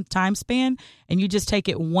 6-month time span and you just take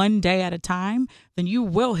it one day at a time, then you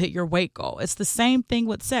will hit your weight goal. It's the same thing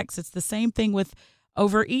with sex. It's the same thing with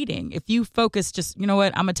overeating. If you focus just, I'm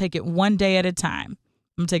going to take it one day at a time.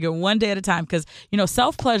 I'm going to take it one day at a time because,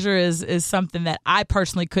 self-pleasure is something that I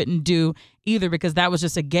personally couldn't do either because that was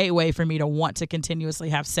just a gateway for me to want to continuously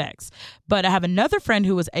have sex. But I have another friend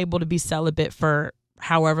who was able to be celibate for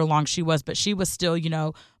however long she was, but she was still,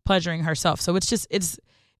 pleasuring herself. So it's just,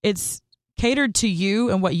 it's catered to you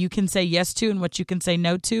and what you can say yes to and what you can say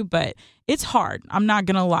no to, but it's hard. I'm not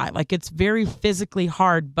going to lie. Like it's very physically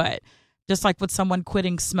hard, but just like with someone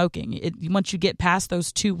quitting smoking, once you get past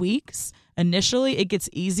those 2 weeks, initially it gets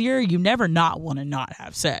easier. You never not want to not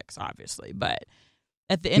have sex, obviously, but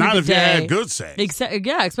at the end of the day, not if you had good sex.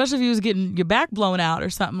 Especially if you was getting your back blown out or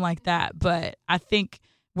something like that. But I think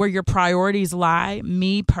where your priorities lie,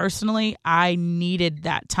 me personally, I needed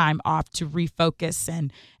that time off to refocus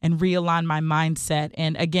and realign my mindset.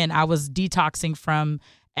 And again, I was detoxing from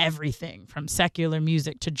everything, from secular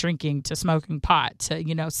music to drinking to smoking pot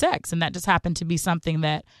to, sex. And that just happened to be something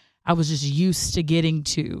that I was just used to getting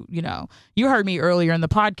to. You heard me earlier in the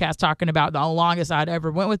podcast talking about the longest I'd ever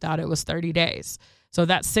went without it was 30 days. So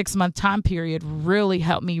that 6-month time period really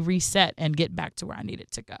helped me reset and get back to where I needed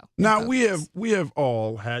to go. Now we have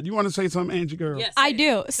all had. You want to say something, Angie girl? Yes, I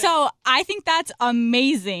do. So I think that's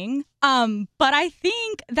amazing. But I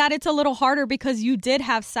think that it's a little harder because you did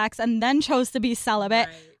have sex and then chose to be celibate.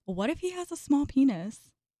 Right. What if he has a small penis?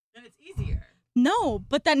 Then it's easier. No,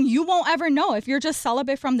 but then you won't ever know if you're just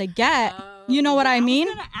celibate from the get. You know what I mean?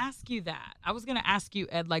 I was going to ask you that. I was going to ask you,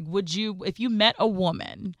 Ed, like, would you, if you met a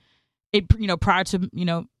woman, prior to,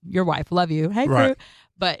 your wife, love you. Hey, right. Fruit.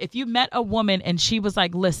 But if you met a woman and she was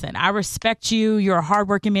like, listen, I respect you. You're a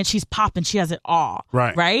hardworking man. She's popping. She has it all.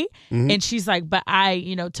 Right. Right. Mm-hmm. And she's like, but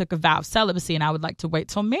I, took a vow of celibacy and I would like to wait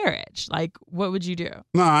till marriage. Like, what would you do?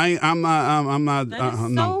 No, I'm not. That is so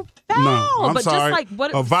no. foul. No, I'm but sorry. Just like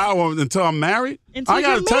what a vow until I'm married? Until I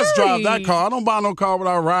got to you're test drive that married. car. I don't buy no car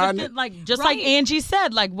without riding it. Like like Angie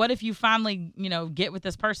said, like what if you finally, get with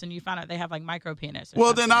this person, you find out they have like micro penis?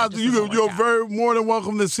 Well, then you're very more than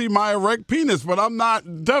welcome to see my erect penis, but I'm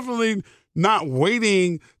definitely not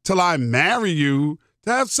waiting till I marry you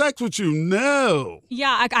to have sex with you. No.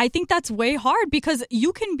 Yeah, I think that's way hard because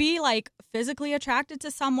you can be like physically attracted to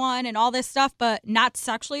someone and all this stuff, but not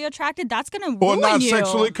sexually attracted. That's going to ruin you. Or not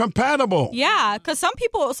sexually compatible. Yeah, because some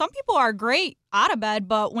people are great out of bed,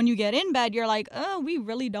 but when you get in bed, you're like, oh, we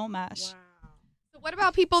really don't mesh. Wow. What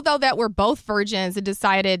about people, though, that were both virgins and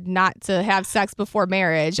decided not to have sex before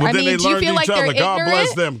marriage? Well, do you feel like they're ignorant? God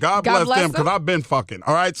bless them. God bless them, because I've been fucking.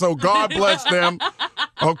 All right, so God bless them.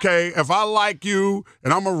 Okay, if I like you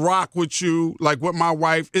and I'm going to rock with you, like with my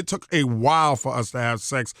wife, it took a while for us to have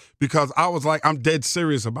sex because I was like, I'm dead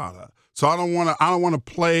serious about her. So I don't want to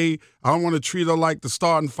play. I don't want to treat her like the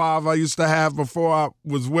starting five I used to have before I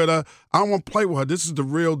was with her. I don't want to play with her. This is the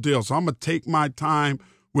real deal. So I'm going to take my time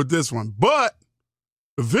with this one. But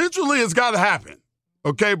eventually, it's got to happen,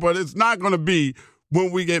 okay? But it's not going to be when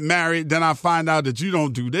we get married, then I find out that you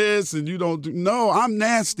don't do this and you don't do. No, I'm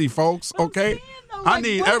nasty, folks. Okay, I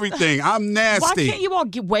need everything. I'm nasty. Why can't you all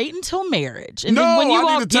wait until marriage? And No, then when you I need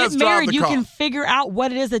all to get test drive married, the you car. can figure out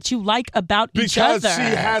what it is that you like about each Because other.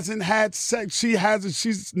 she hasn't had sex.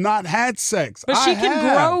 She's not had sex. But she can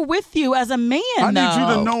grow with you as a man, I need you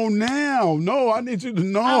to though. know now. No, I need you to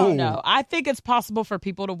know. I don't know. I think it's possible for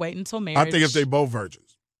people to wait until marriage. I think if they both virgins.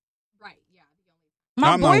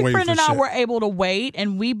 My I'm not waiting boyfriend for and I shit. were able to wait,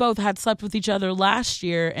 and we both had slept with each other last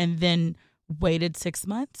year and then waited 6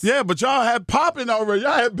 months. Yeah, but y'all had popping already.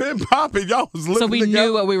 Y'all had been popping. Y'all was living So we together.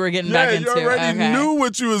 knew what we were getting back into. You already Okay. knew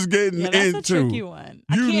what you was getting Yeah, that's into. a tricky one.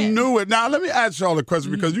 I You can't- knew it. Now, let me ask y'all a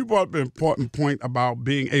question because you brought up an important point about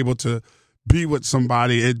being able to be with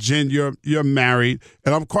somebody. And Jen, you're married,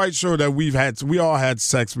 and I'm quite sure that we all had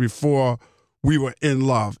sex before we were in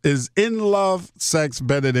love. Is in love sex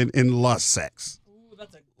better than in lust sex?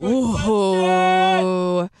 Ooh.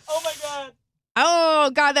 Oh my God. Oh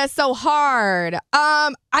God, that's so hard.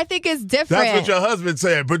 I think it's different. That's what your husband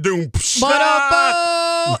said. Ba-doom.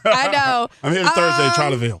 I know. I'm here Thursday,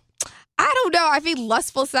 Charleville. I don't know. I think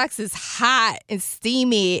lustful sex is hot and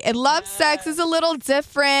steamy, and love sex is a little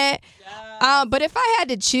different. But if I had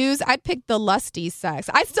to choose, I'd pick the lusty sex.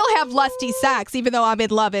 I still have lusty sex, even though I'm in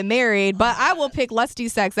love and married, but I will pick lusty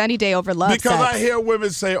sex any day over love Because sex. I hear women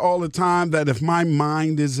say all the time that if my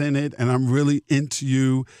mind is in it and I'm really into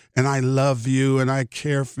you and I love you and I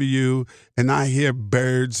care for you and I hear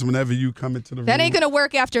birds whenever you come into the room. That ain't going to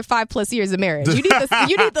work after 5+ years of marriage. You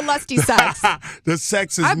need the lusty sex. The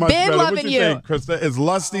sex is I've much been better. loving What you you. think, Krista? Is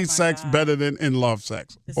lusty sex better than in love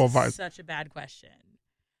sex? This Or is vice? such a bad question.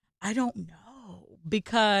 I don't know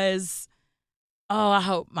because, I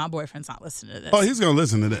hope my boyfriend's not listening to this. Oh, he's going to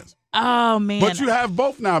listen to this. Oh, man. But you have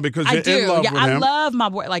both now because I you're do. in love Yeah, with I him. love my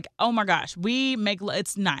boy. Like, oh my gosh, we make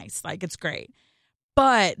it's nice. Like, it's great.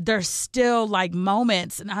 But there's still like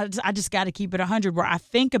moments, and I just got to keep it 100 where I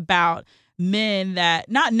think about men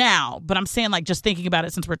that, not now, but I'm saying like just thinking about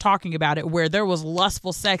it since we're talking about it, where there was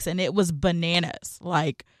lustful sex and it was bananas.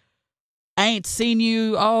 Like, I ain't seen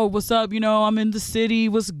you. Oh, what's up? I'm in the city.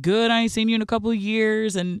 What's good? I ain't seen you in a couple of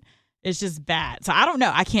years. And it's just bad. So I don't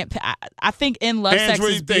know. I can't. I think in love Ange, sex what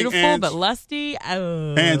do is you think, beautiful, Ange? but lusty.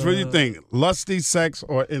 Ange, what do you think? Lusty sex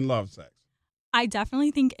or in love sex? I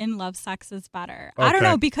definitely think in love sex is better. I don't Okay.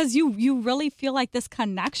 know, because you really feel like this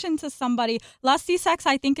connection to somebody. Lusty sex,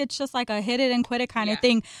 I think it's just like a hit it and quit it kind of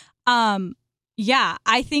thing. Yeah,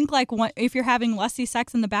 I think like if you're having lusty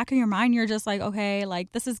sex in the back of your mind, you're just like, okay,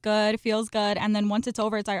 like this is good, it feels good. And then once it's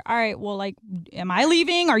over, it's like, all right, well, like, am I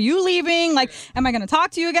leaving? Are you leaving? Like, am I going to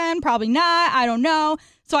talk to you again? Probably not. I don't know.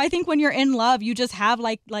 So I think when you're in love, you just have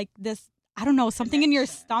like this, I don't know, something in your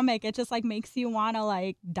stomach. It just like makes you want to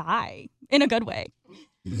like die in a good way.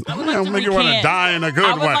 I would I don't think you want to die in a good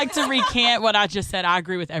I would way. like to recant what I just said. I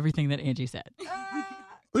agree with everything that Angie said.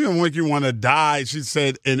 You don't make you want to die, she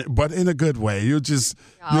said, but in a good way. You'll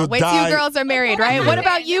Wait till die. you girls are married, right? What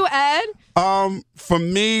about you, Ed? For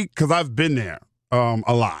me, because I've been there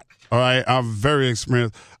a lot. All right, I'm very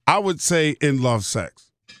experienced. I would say in love sex.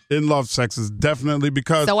 In love sex is definitely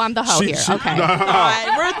because. So I'm the hoe here. Okay. No, All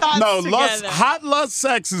right, we're thoughts together. hot lust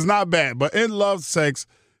sex is not bad, but in love sex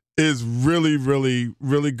is really, really,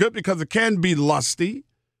 really good because it can be lusty,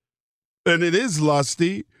 and it is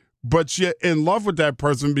lusty. But you're in love with that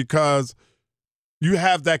person because you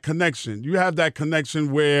have that connection. You have that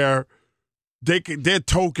connection where their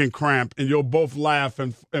toe can cramp and you'll both laugh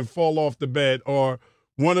and fall off the bed. Or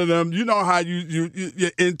one of them, you know how you're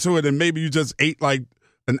into it and maybe you just ate like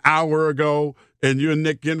an hour ago and you're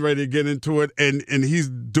Nick getting ready to get into it and he's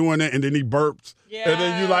doing it and then he burps. Yeah. And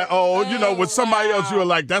then you're like, with somebody else, you were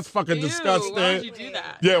like, that's fucking Ew, disgusting. why would you do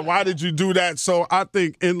that? Yeah, why did you do that? So I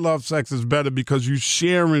think in love sex is better because you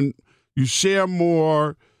share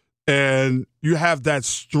more and you have that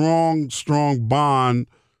strong bond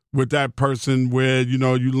with that person where, you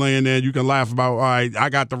laying there, you can laugh about, all right, I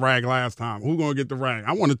got the rag last time. Who's going to get the rag?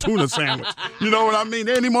 I want a tuna sandwich. You know what I mean?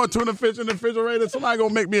 Any more tuna fish in the refrigerator? Somebody going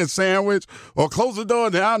to make me a sandwich or close the door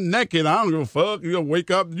and then I'm naked. I don't give a fuck. You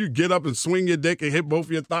wake up, you get up and swing your dick and hit both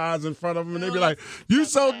your thighs in front of them and they be like, you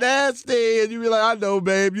so nasty. And you be like, I know,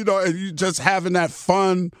 babe. And you just having that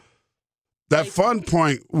fun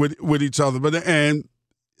point with each other. But and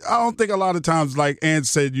I don't think a lot of times, like Ann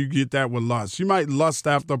said, you get that with lust. You might lust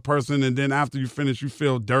after a person, and then after you finish, you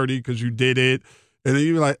feel dirty because you did it. And then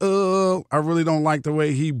you're like, oh, I really don't like the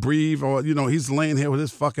way he breathes. Or, he's laying here with his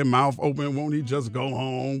fucking mouth open. Won't he just go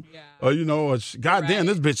home? Yeah. Or, goddamn,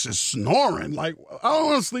 this bitch is snoring. Like, I don't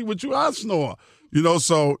want to sleep with you. I snore.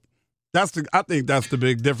 So I think that's the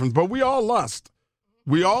big difference. But we all lust.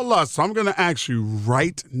 We all lust. So I'm going to ask you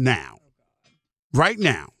right now,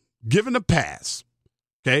 given a pass,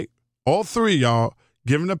 okay? All three of y'all,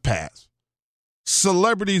 given a pass.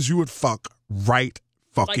 Celebrities you would fuck right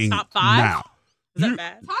fucking like top 5? now. Is that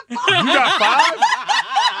bad? You got 5?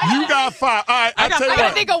 You got 5. All right, I'll tell you I gotta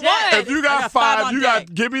what. think of one. If you got 5, you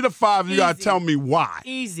got give me the 5. You got to Easy. tell me why.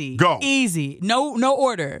 Easy. Go. Easy. No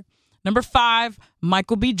order. Number 5,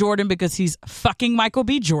 Michael B. Jordan, because he's fucking Michael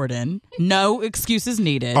B. Jordan. No excuses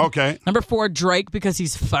needed. Okay. Number 4, Drake, because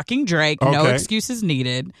he's fucking Drake. No Okay. excuses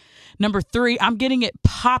needed. Number 3, I'm getting it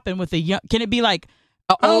popping with a young. Can it be like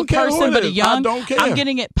an I don't old care who person it but a is. young? I don't care. I'm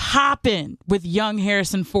getting it popping with young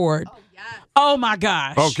Harrison Ford. Oh my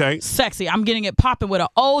gosh. Okay. Sexy. I'm getting it popping with an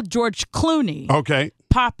old George Clooney. Okay.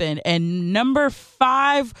 Popping. And number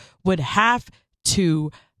 5 would have to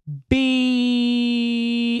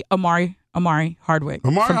be Amari Hardwick.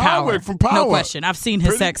 Amari from Power. Hardwick from Power. No question. I've seen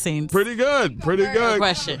his sex scenes. Pretty good. No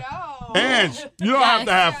question. And you don't have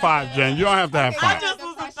to have 5, Jen. You don't have to have 5.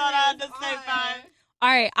 All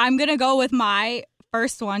right, I'm going to go with my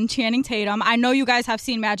first one, Channing Tatum. I know you guys have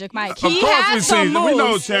seen Magic Mike. Of He course has we've some seen. moves. We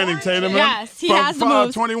know Channing Tatum. Yes, he from, has the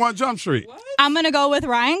moves. 21 Jump Street. I'm going to go with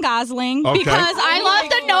Ryan Gosling Okay. because I love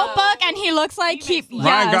The Notebook and he looks like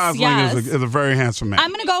Ryan Gosling yes. is a very handsome man. I'm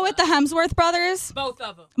going to go with the Hemsworth brothers. Both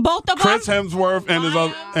of them. Both of them. Chris Hemsworth and his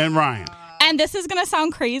other, and Ryan. And this is going to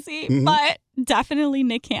sound crazy, Mm-hmm. but definitely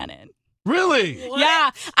Nick Cannon. Really?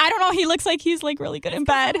 Yeah. I don't know. He looks like he's like really good in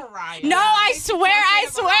bed. Mariah. No, I swear.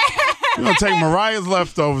 You're going to take Mariah's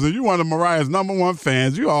leftovers and you one of Mariah's number 1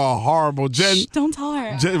 fans. You are horrible. Jen, Shh, don't tell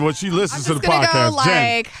her. well, she listens to I'm the just gonna podcast. go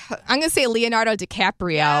like I'm gonna say Leonardo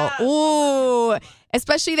DiCaprio. Ooh,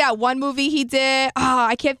 especially that one movie he did. Oh,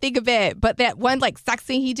 I can't think of it, but that one like sex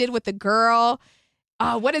scene he did with the girl.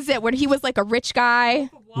 What is it? When he was like a rich guy.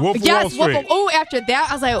 Wolf of Yes. Wall Street. Oh, after that,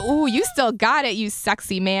 I was like, ooh, you still got it, you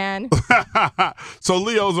sexy man. So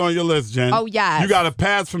Leo's on your list, Jen. Oh, yes. You got a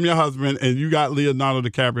pass from your husband and you got Leonardo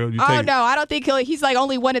DiCaprio. You Oh take no, I don't think he's like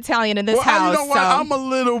only one Italian in this Well, house. you know what? so. I'm a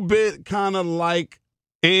little bit kind of like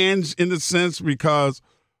Ange in the sense because,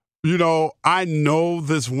 you know, I know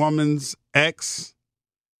this woman's ex.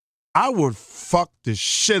 I would fuck the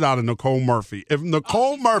shit out of Nicole Murphy. If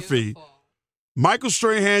Nicole Murphy, Michael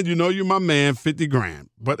Strahan, you know you're my man, 50 grand.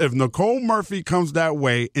 But if Nicole Murphy comes that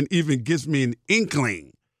way and even gives me an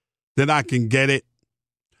inkling that I can get it,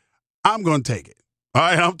 I'm going to take it. All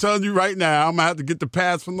right, I'm telling you right now, I'm going to have to get the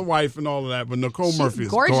pass from the wife and all of that. But Nicole Murphy is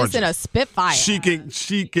gorgeous. in a Spitfire. She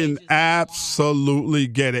can absolutely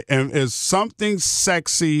get it. And it's something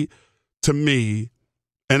sexy to me.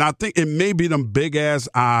 And I think it may be them big ass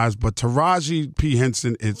eyes, but Taraji P.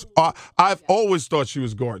 Henson is. I've always thought she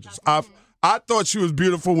was gorgeous. I thought she was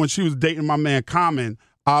beautiful when she was dating my man Common.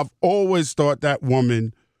 I've always thought that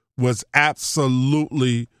woman was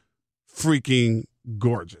absolutely freaking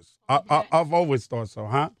gorgeous. I've always thought so,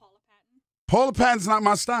 huh? Paula Patton's not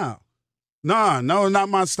my style. No, not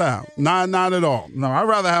my style. Not at all. No, I'd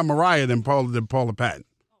rather have Mariah than Paula Patton.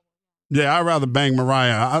 Yeah, I'd rather bang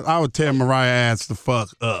Mariah. I would tear Mariah ass the fuck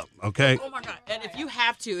up, okay? Oh my God. And if you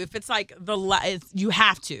have to, if it's like you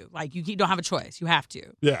have to, like you don't have a choice, you have to.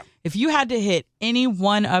 Yeah. If you had to hit any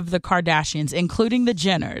one of the Kardashians, including the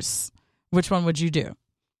Jenners, which one would you do?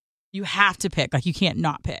 You have to pick. Like you can't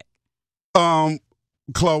not pick.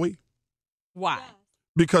 Khloe. Why?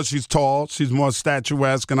 Because she's tall, she's more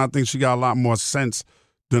statuesque, and I think she got a lot more sense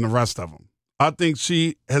than the rest of them. I think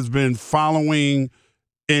she has been following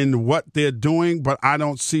in what they're doing, but I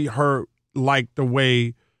don't see her like the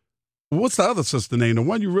way. What's the other sister name? The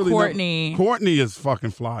one you really Courtney. know? Courtney is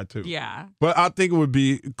fucking fly too. Yeah. But I think it would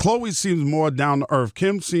be Khloe seems more down to earth.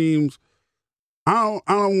 Kim seems. I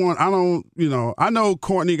know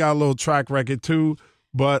Courtney got a little track record too,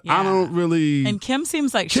 but I don't really. And Kim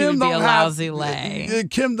seems like she would be a lousy lay.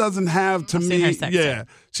 Kim doesn't have to I've seen her me. sex Yeah, tape.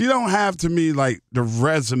 she don't have to me like the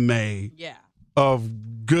resume Yeah.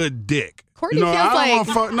 of good dick. Courtney feels I don't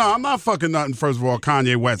like- wanna I'm not fucking nothing. First of all,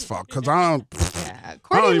 Kanye West fuck because I don't. Yeah. I don't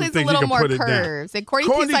Courtney even needs a think he little can more put it down. curves. And Courtney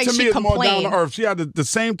feels like to me she is more down complains. to earth. She had the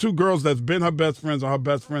same two girls that's been her best friends are her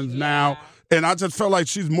best friends now, and I just felt like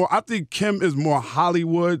she's more. I think Kim is more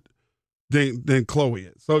Hollywood than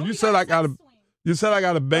Khloe is. So if you said I got to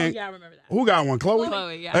bang. Yeah, I remember that. Who got one? Khloe?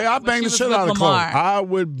 Khloe, yeah. Hey, I When banged she the was shit with out of Lamar. Khloe. I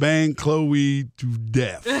would bang Khloe to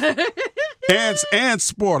death. and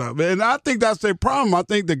sport her. And I think that's their problem. I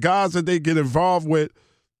think the guys that they get involved with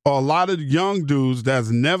are a lot of young dudes that's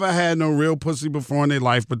never had no real pussy before in their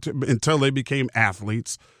life until they became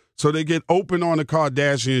athletes. So they get open on the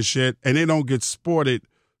Kardashian shit and they don't get sported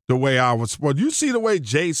the way I was sport. You see the way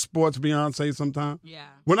Jay sports Beyonce sometimes? Yeah.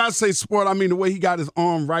 When I say sport, I mean the way he got his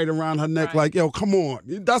arm right around her neck, like, yo, come on.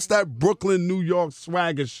 That's that Brooklyn, New York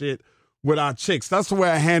swagger shit with our chicks. That's the way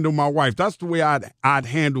I handle my wife. That's the way I'd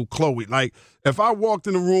handle Chloe. Like, if I walked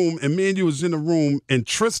in the room and me and you was in the room and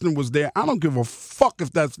Tristan was there, I don't give a fuck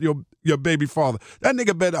if that's your baby father. That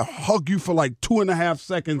nigga better hug you for like 2.5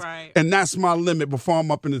 seconds, and that's my limit before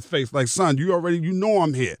I'm up in his face. Like, son, you know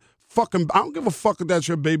I'm here. Fucking, I don't give a fuck if that's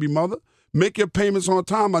your baby mother. Make your payments on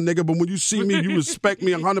time, my nigga, but when you see me, you respect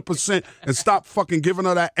me 100% and stop fucking giving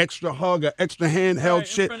her that extra hug or extra handheld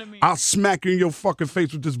shit. I'll smack you in your fucking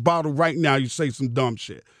face with this bottle right now. You say some dumb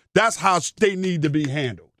shit. That's how they need to be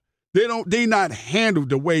handled. They not handled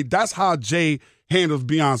the way, that's how Jay handles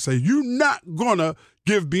Beyonce. You not gonna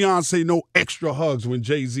give Beyonce no extra hugs when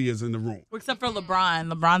Jay-Z is in the room. Except for LeBron.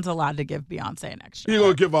 LeBron's allowed to give Beyonce an extra You're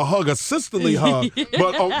gonna give a hug, a sisterly hug.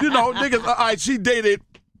 But, niggas, all right, she dated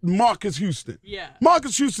Marcus Houston. Yeah.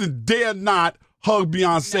 Marcus Houston dare not hug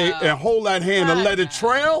Beyonce and hold that hand and let it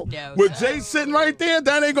trail. With Jay sitting right there,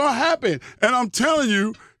 that ain't gonna happen. And I'm telling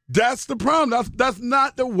you, that's the problem. That's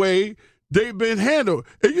not the way they've been handled.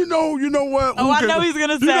 And you know what? Oh, I know he's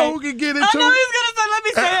gonna say. You know who can get into it? I know he's gonna say. Let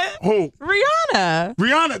me say it. Who?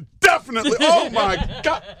 Rihanna, definitely. Oh my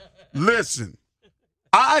God. Listen,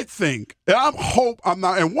 I think, and I'm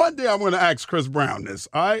not, and one day I'm gonna ask Chris Brown this,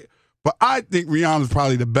 all right? But I think Rihanna's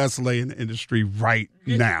probably the best lay in the industry right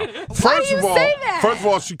now. First of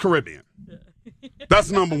all, she's Caribbean. That's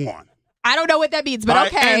number one. I don't know what that means, but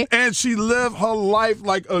okay. And she lived her life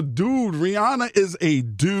like a dude. Rihanna is a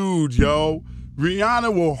dude, yo.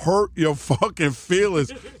 Rihanna will hurt your fucking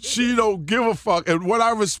feelings. She don't give a fuck. And what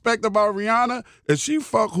I respect about Rihanna is she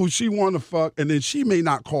fuck who she want to fuck, and then she may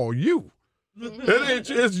not call you.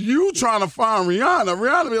 It's you trying to find Rihanna.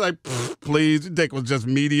 Rihanna be like, please, your dick was just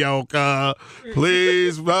mediocre.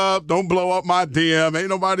 Please, don't blow up my DM. Ain't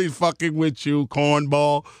nobody fucking with you,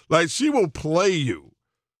 cornball. Like, she will play you.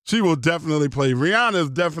 She will definitely play you. Rihanna is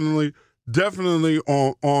definitely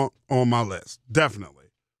on my list. Definitely.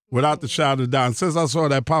 Without the shadow of a doubt. And since I saw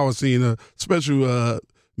that power scene, a special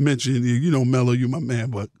mention, Mello, you my man,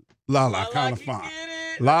 but Lala kind of fine.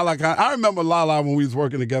 I remember Lala when we was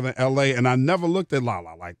working together in L.A., and I never looked at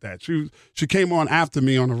Lala like that. She came on after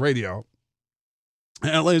me on the radio in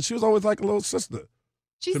L.A., and she was always like a little sister.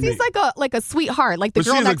 She seems like a sweetheart, like the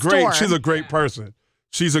girl next door. She's a great person.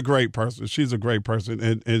 She's a great person,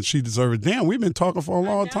 and she deserves it. Damn, we've been talking for a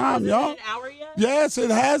long time, y'all. Is it an hour yet? Yes, it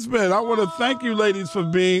has been. I want to thank you, ladies, for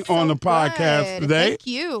being on the podcast today. Thank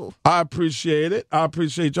you. I appreciate it. I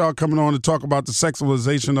appreciate y'all coming on to talk about the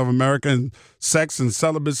sexualization of American sex and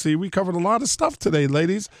celibacy. We covered a lot of stuff today,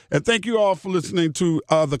 ladies. And thank you all for listening to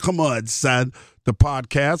the Come On Son, the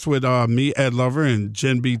podcast with me, Ed Lover, and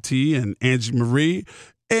Jen BT, and Angie Marie,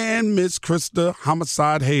 and Miss Krista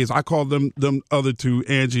Homicide Hayes. I call them other two,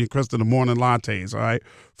 Angie and Krista, the Morning Lattes, all right,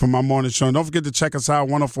 from my morning show. And don't forget to check us out,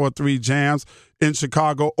 104.3 Jams in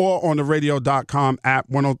Chicago, or on the radio.com app,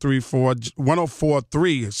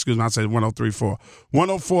 104.3, excuse me, I said 103.4.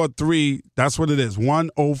 104.3, that's what it is,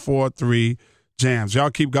 104.3 Jams. Y'all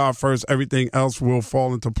keep God first. Everything else will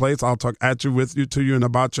fall into place. I'll talk at you, with you, to you, and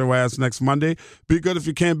about your ass next Monday. Be good if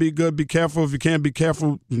you can't be good. Be careful if you can't be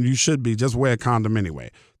careful. You should be. Just wear a condom anyway.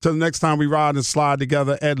 Till the next time we ride and slide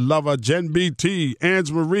together, Ed Lover, Jen BT,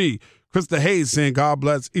 Ange Marie, Krista Hayes saying God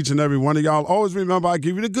bless each and every one of y'all. Always remember, I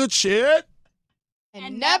give you the good shit.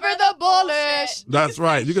 And never the bullshit. That's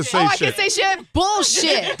right. You can say shit. I can say shit.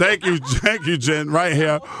 Bullshit. Thank you, Jen. Right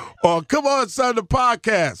here. Come On Son, the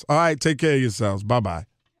podcast. All right, take care of yourselves. Bye-bye.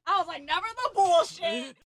 I was like, never the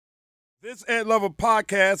bullshit. This Ed Lover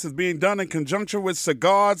podcast is being done in conjunction with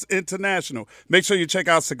Cigars International. Make sure you check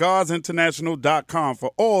out cigarsinternational.com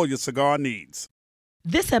for all your cigar needs.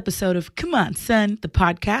 This episode of Come On Son, the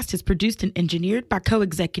podcast, is produced and engineered by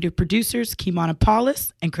co-executive producers Kimana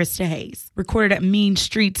Paulus and Krista Hayes. Recorded at Mean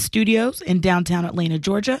Street Studios in downtown Atlanta,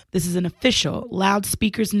 Georgia. This is an official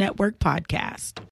Loudspeakers Network podcast.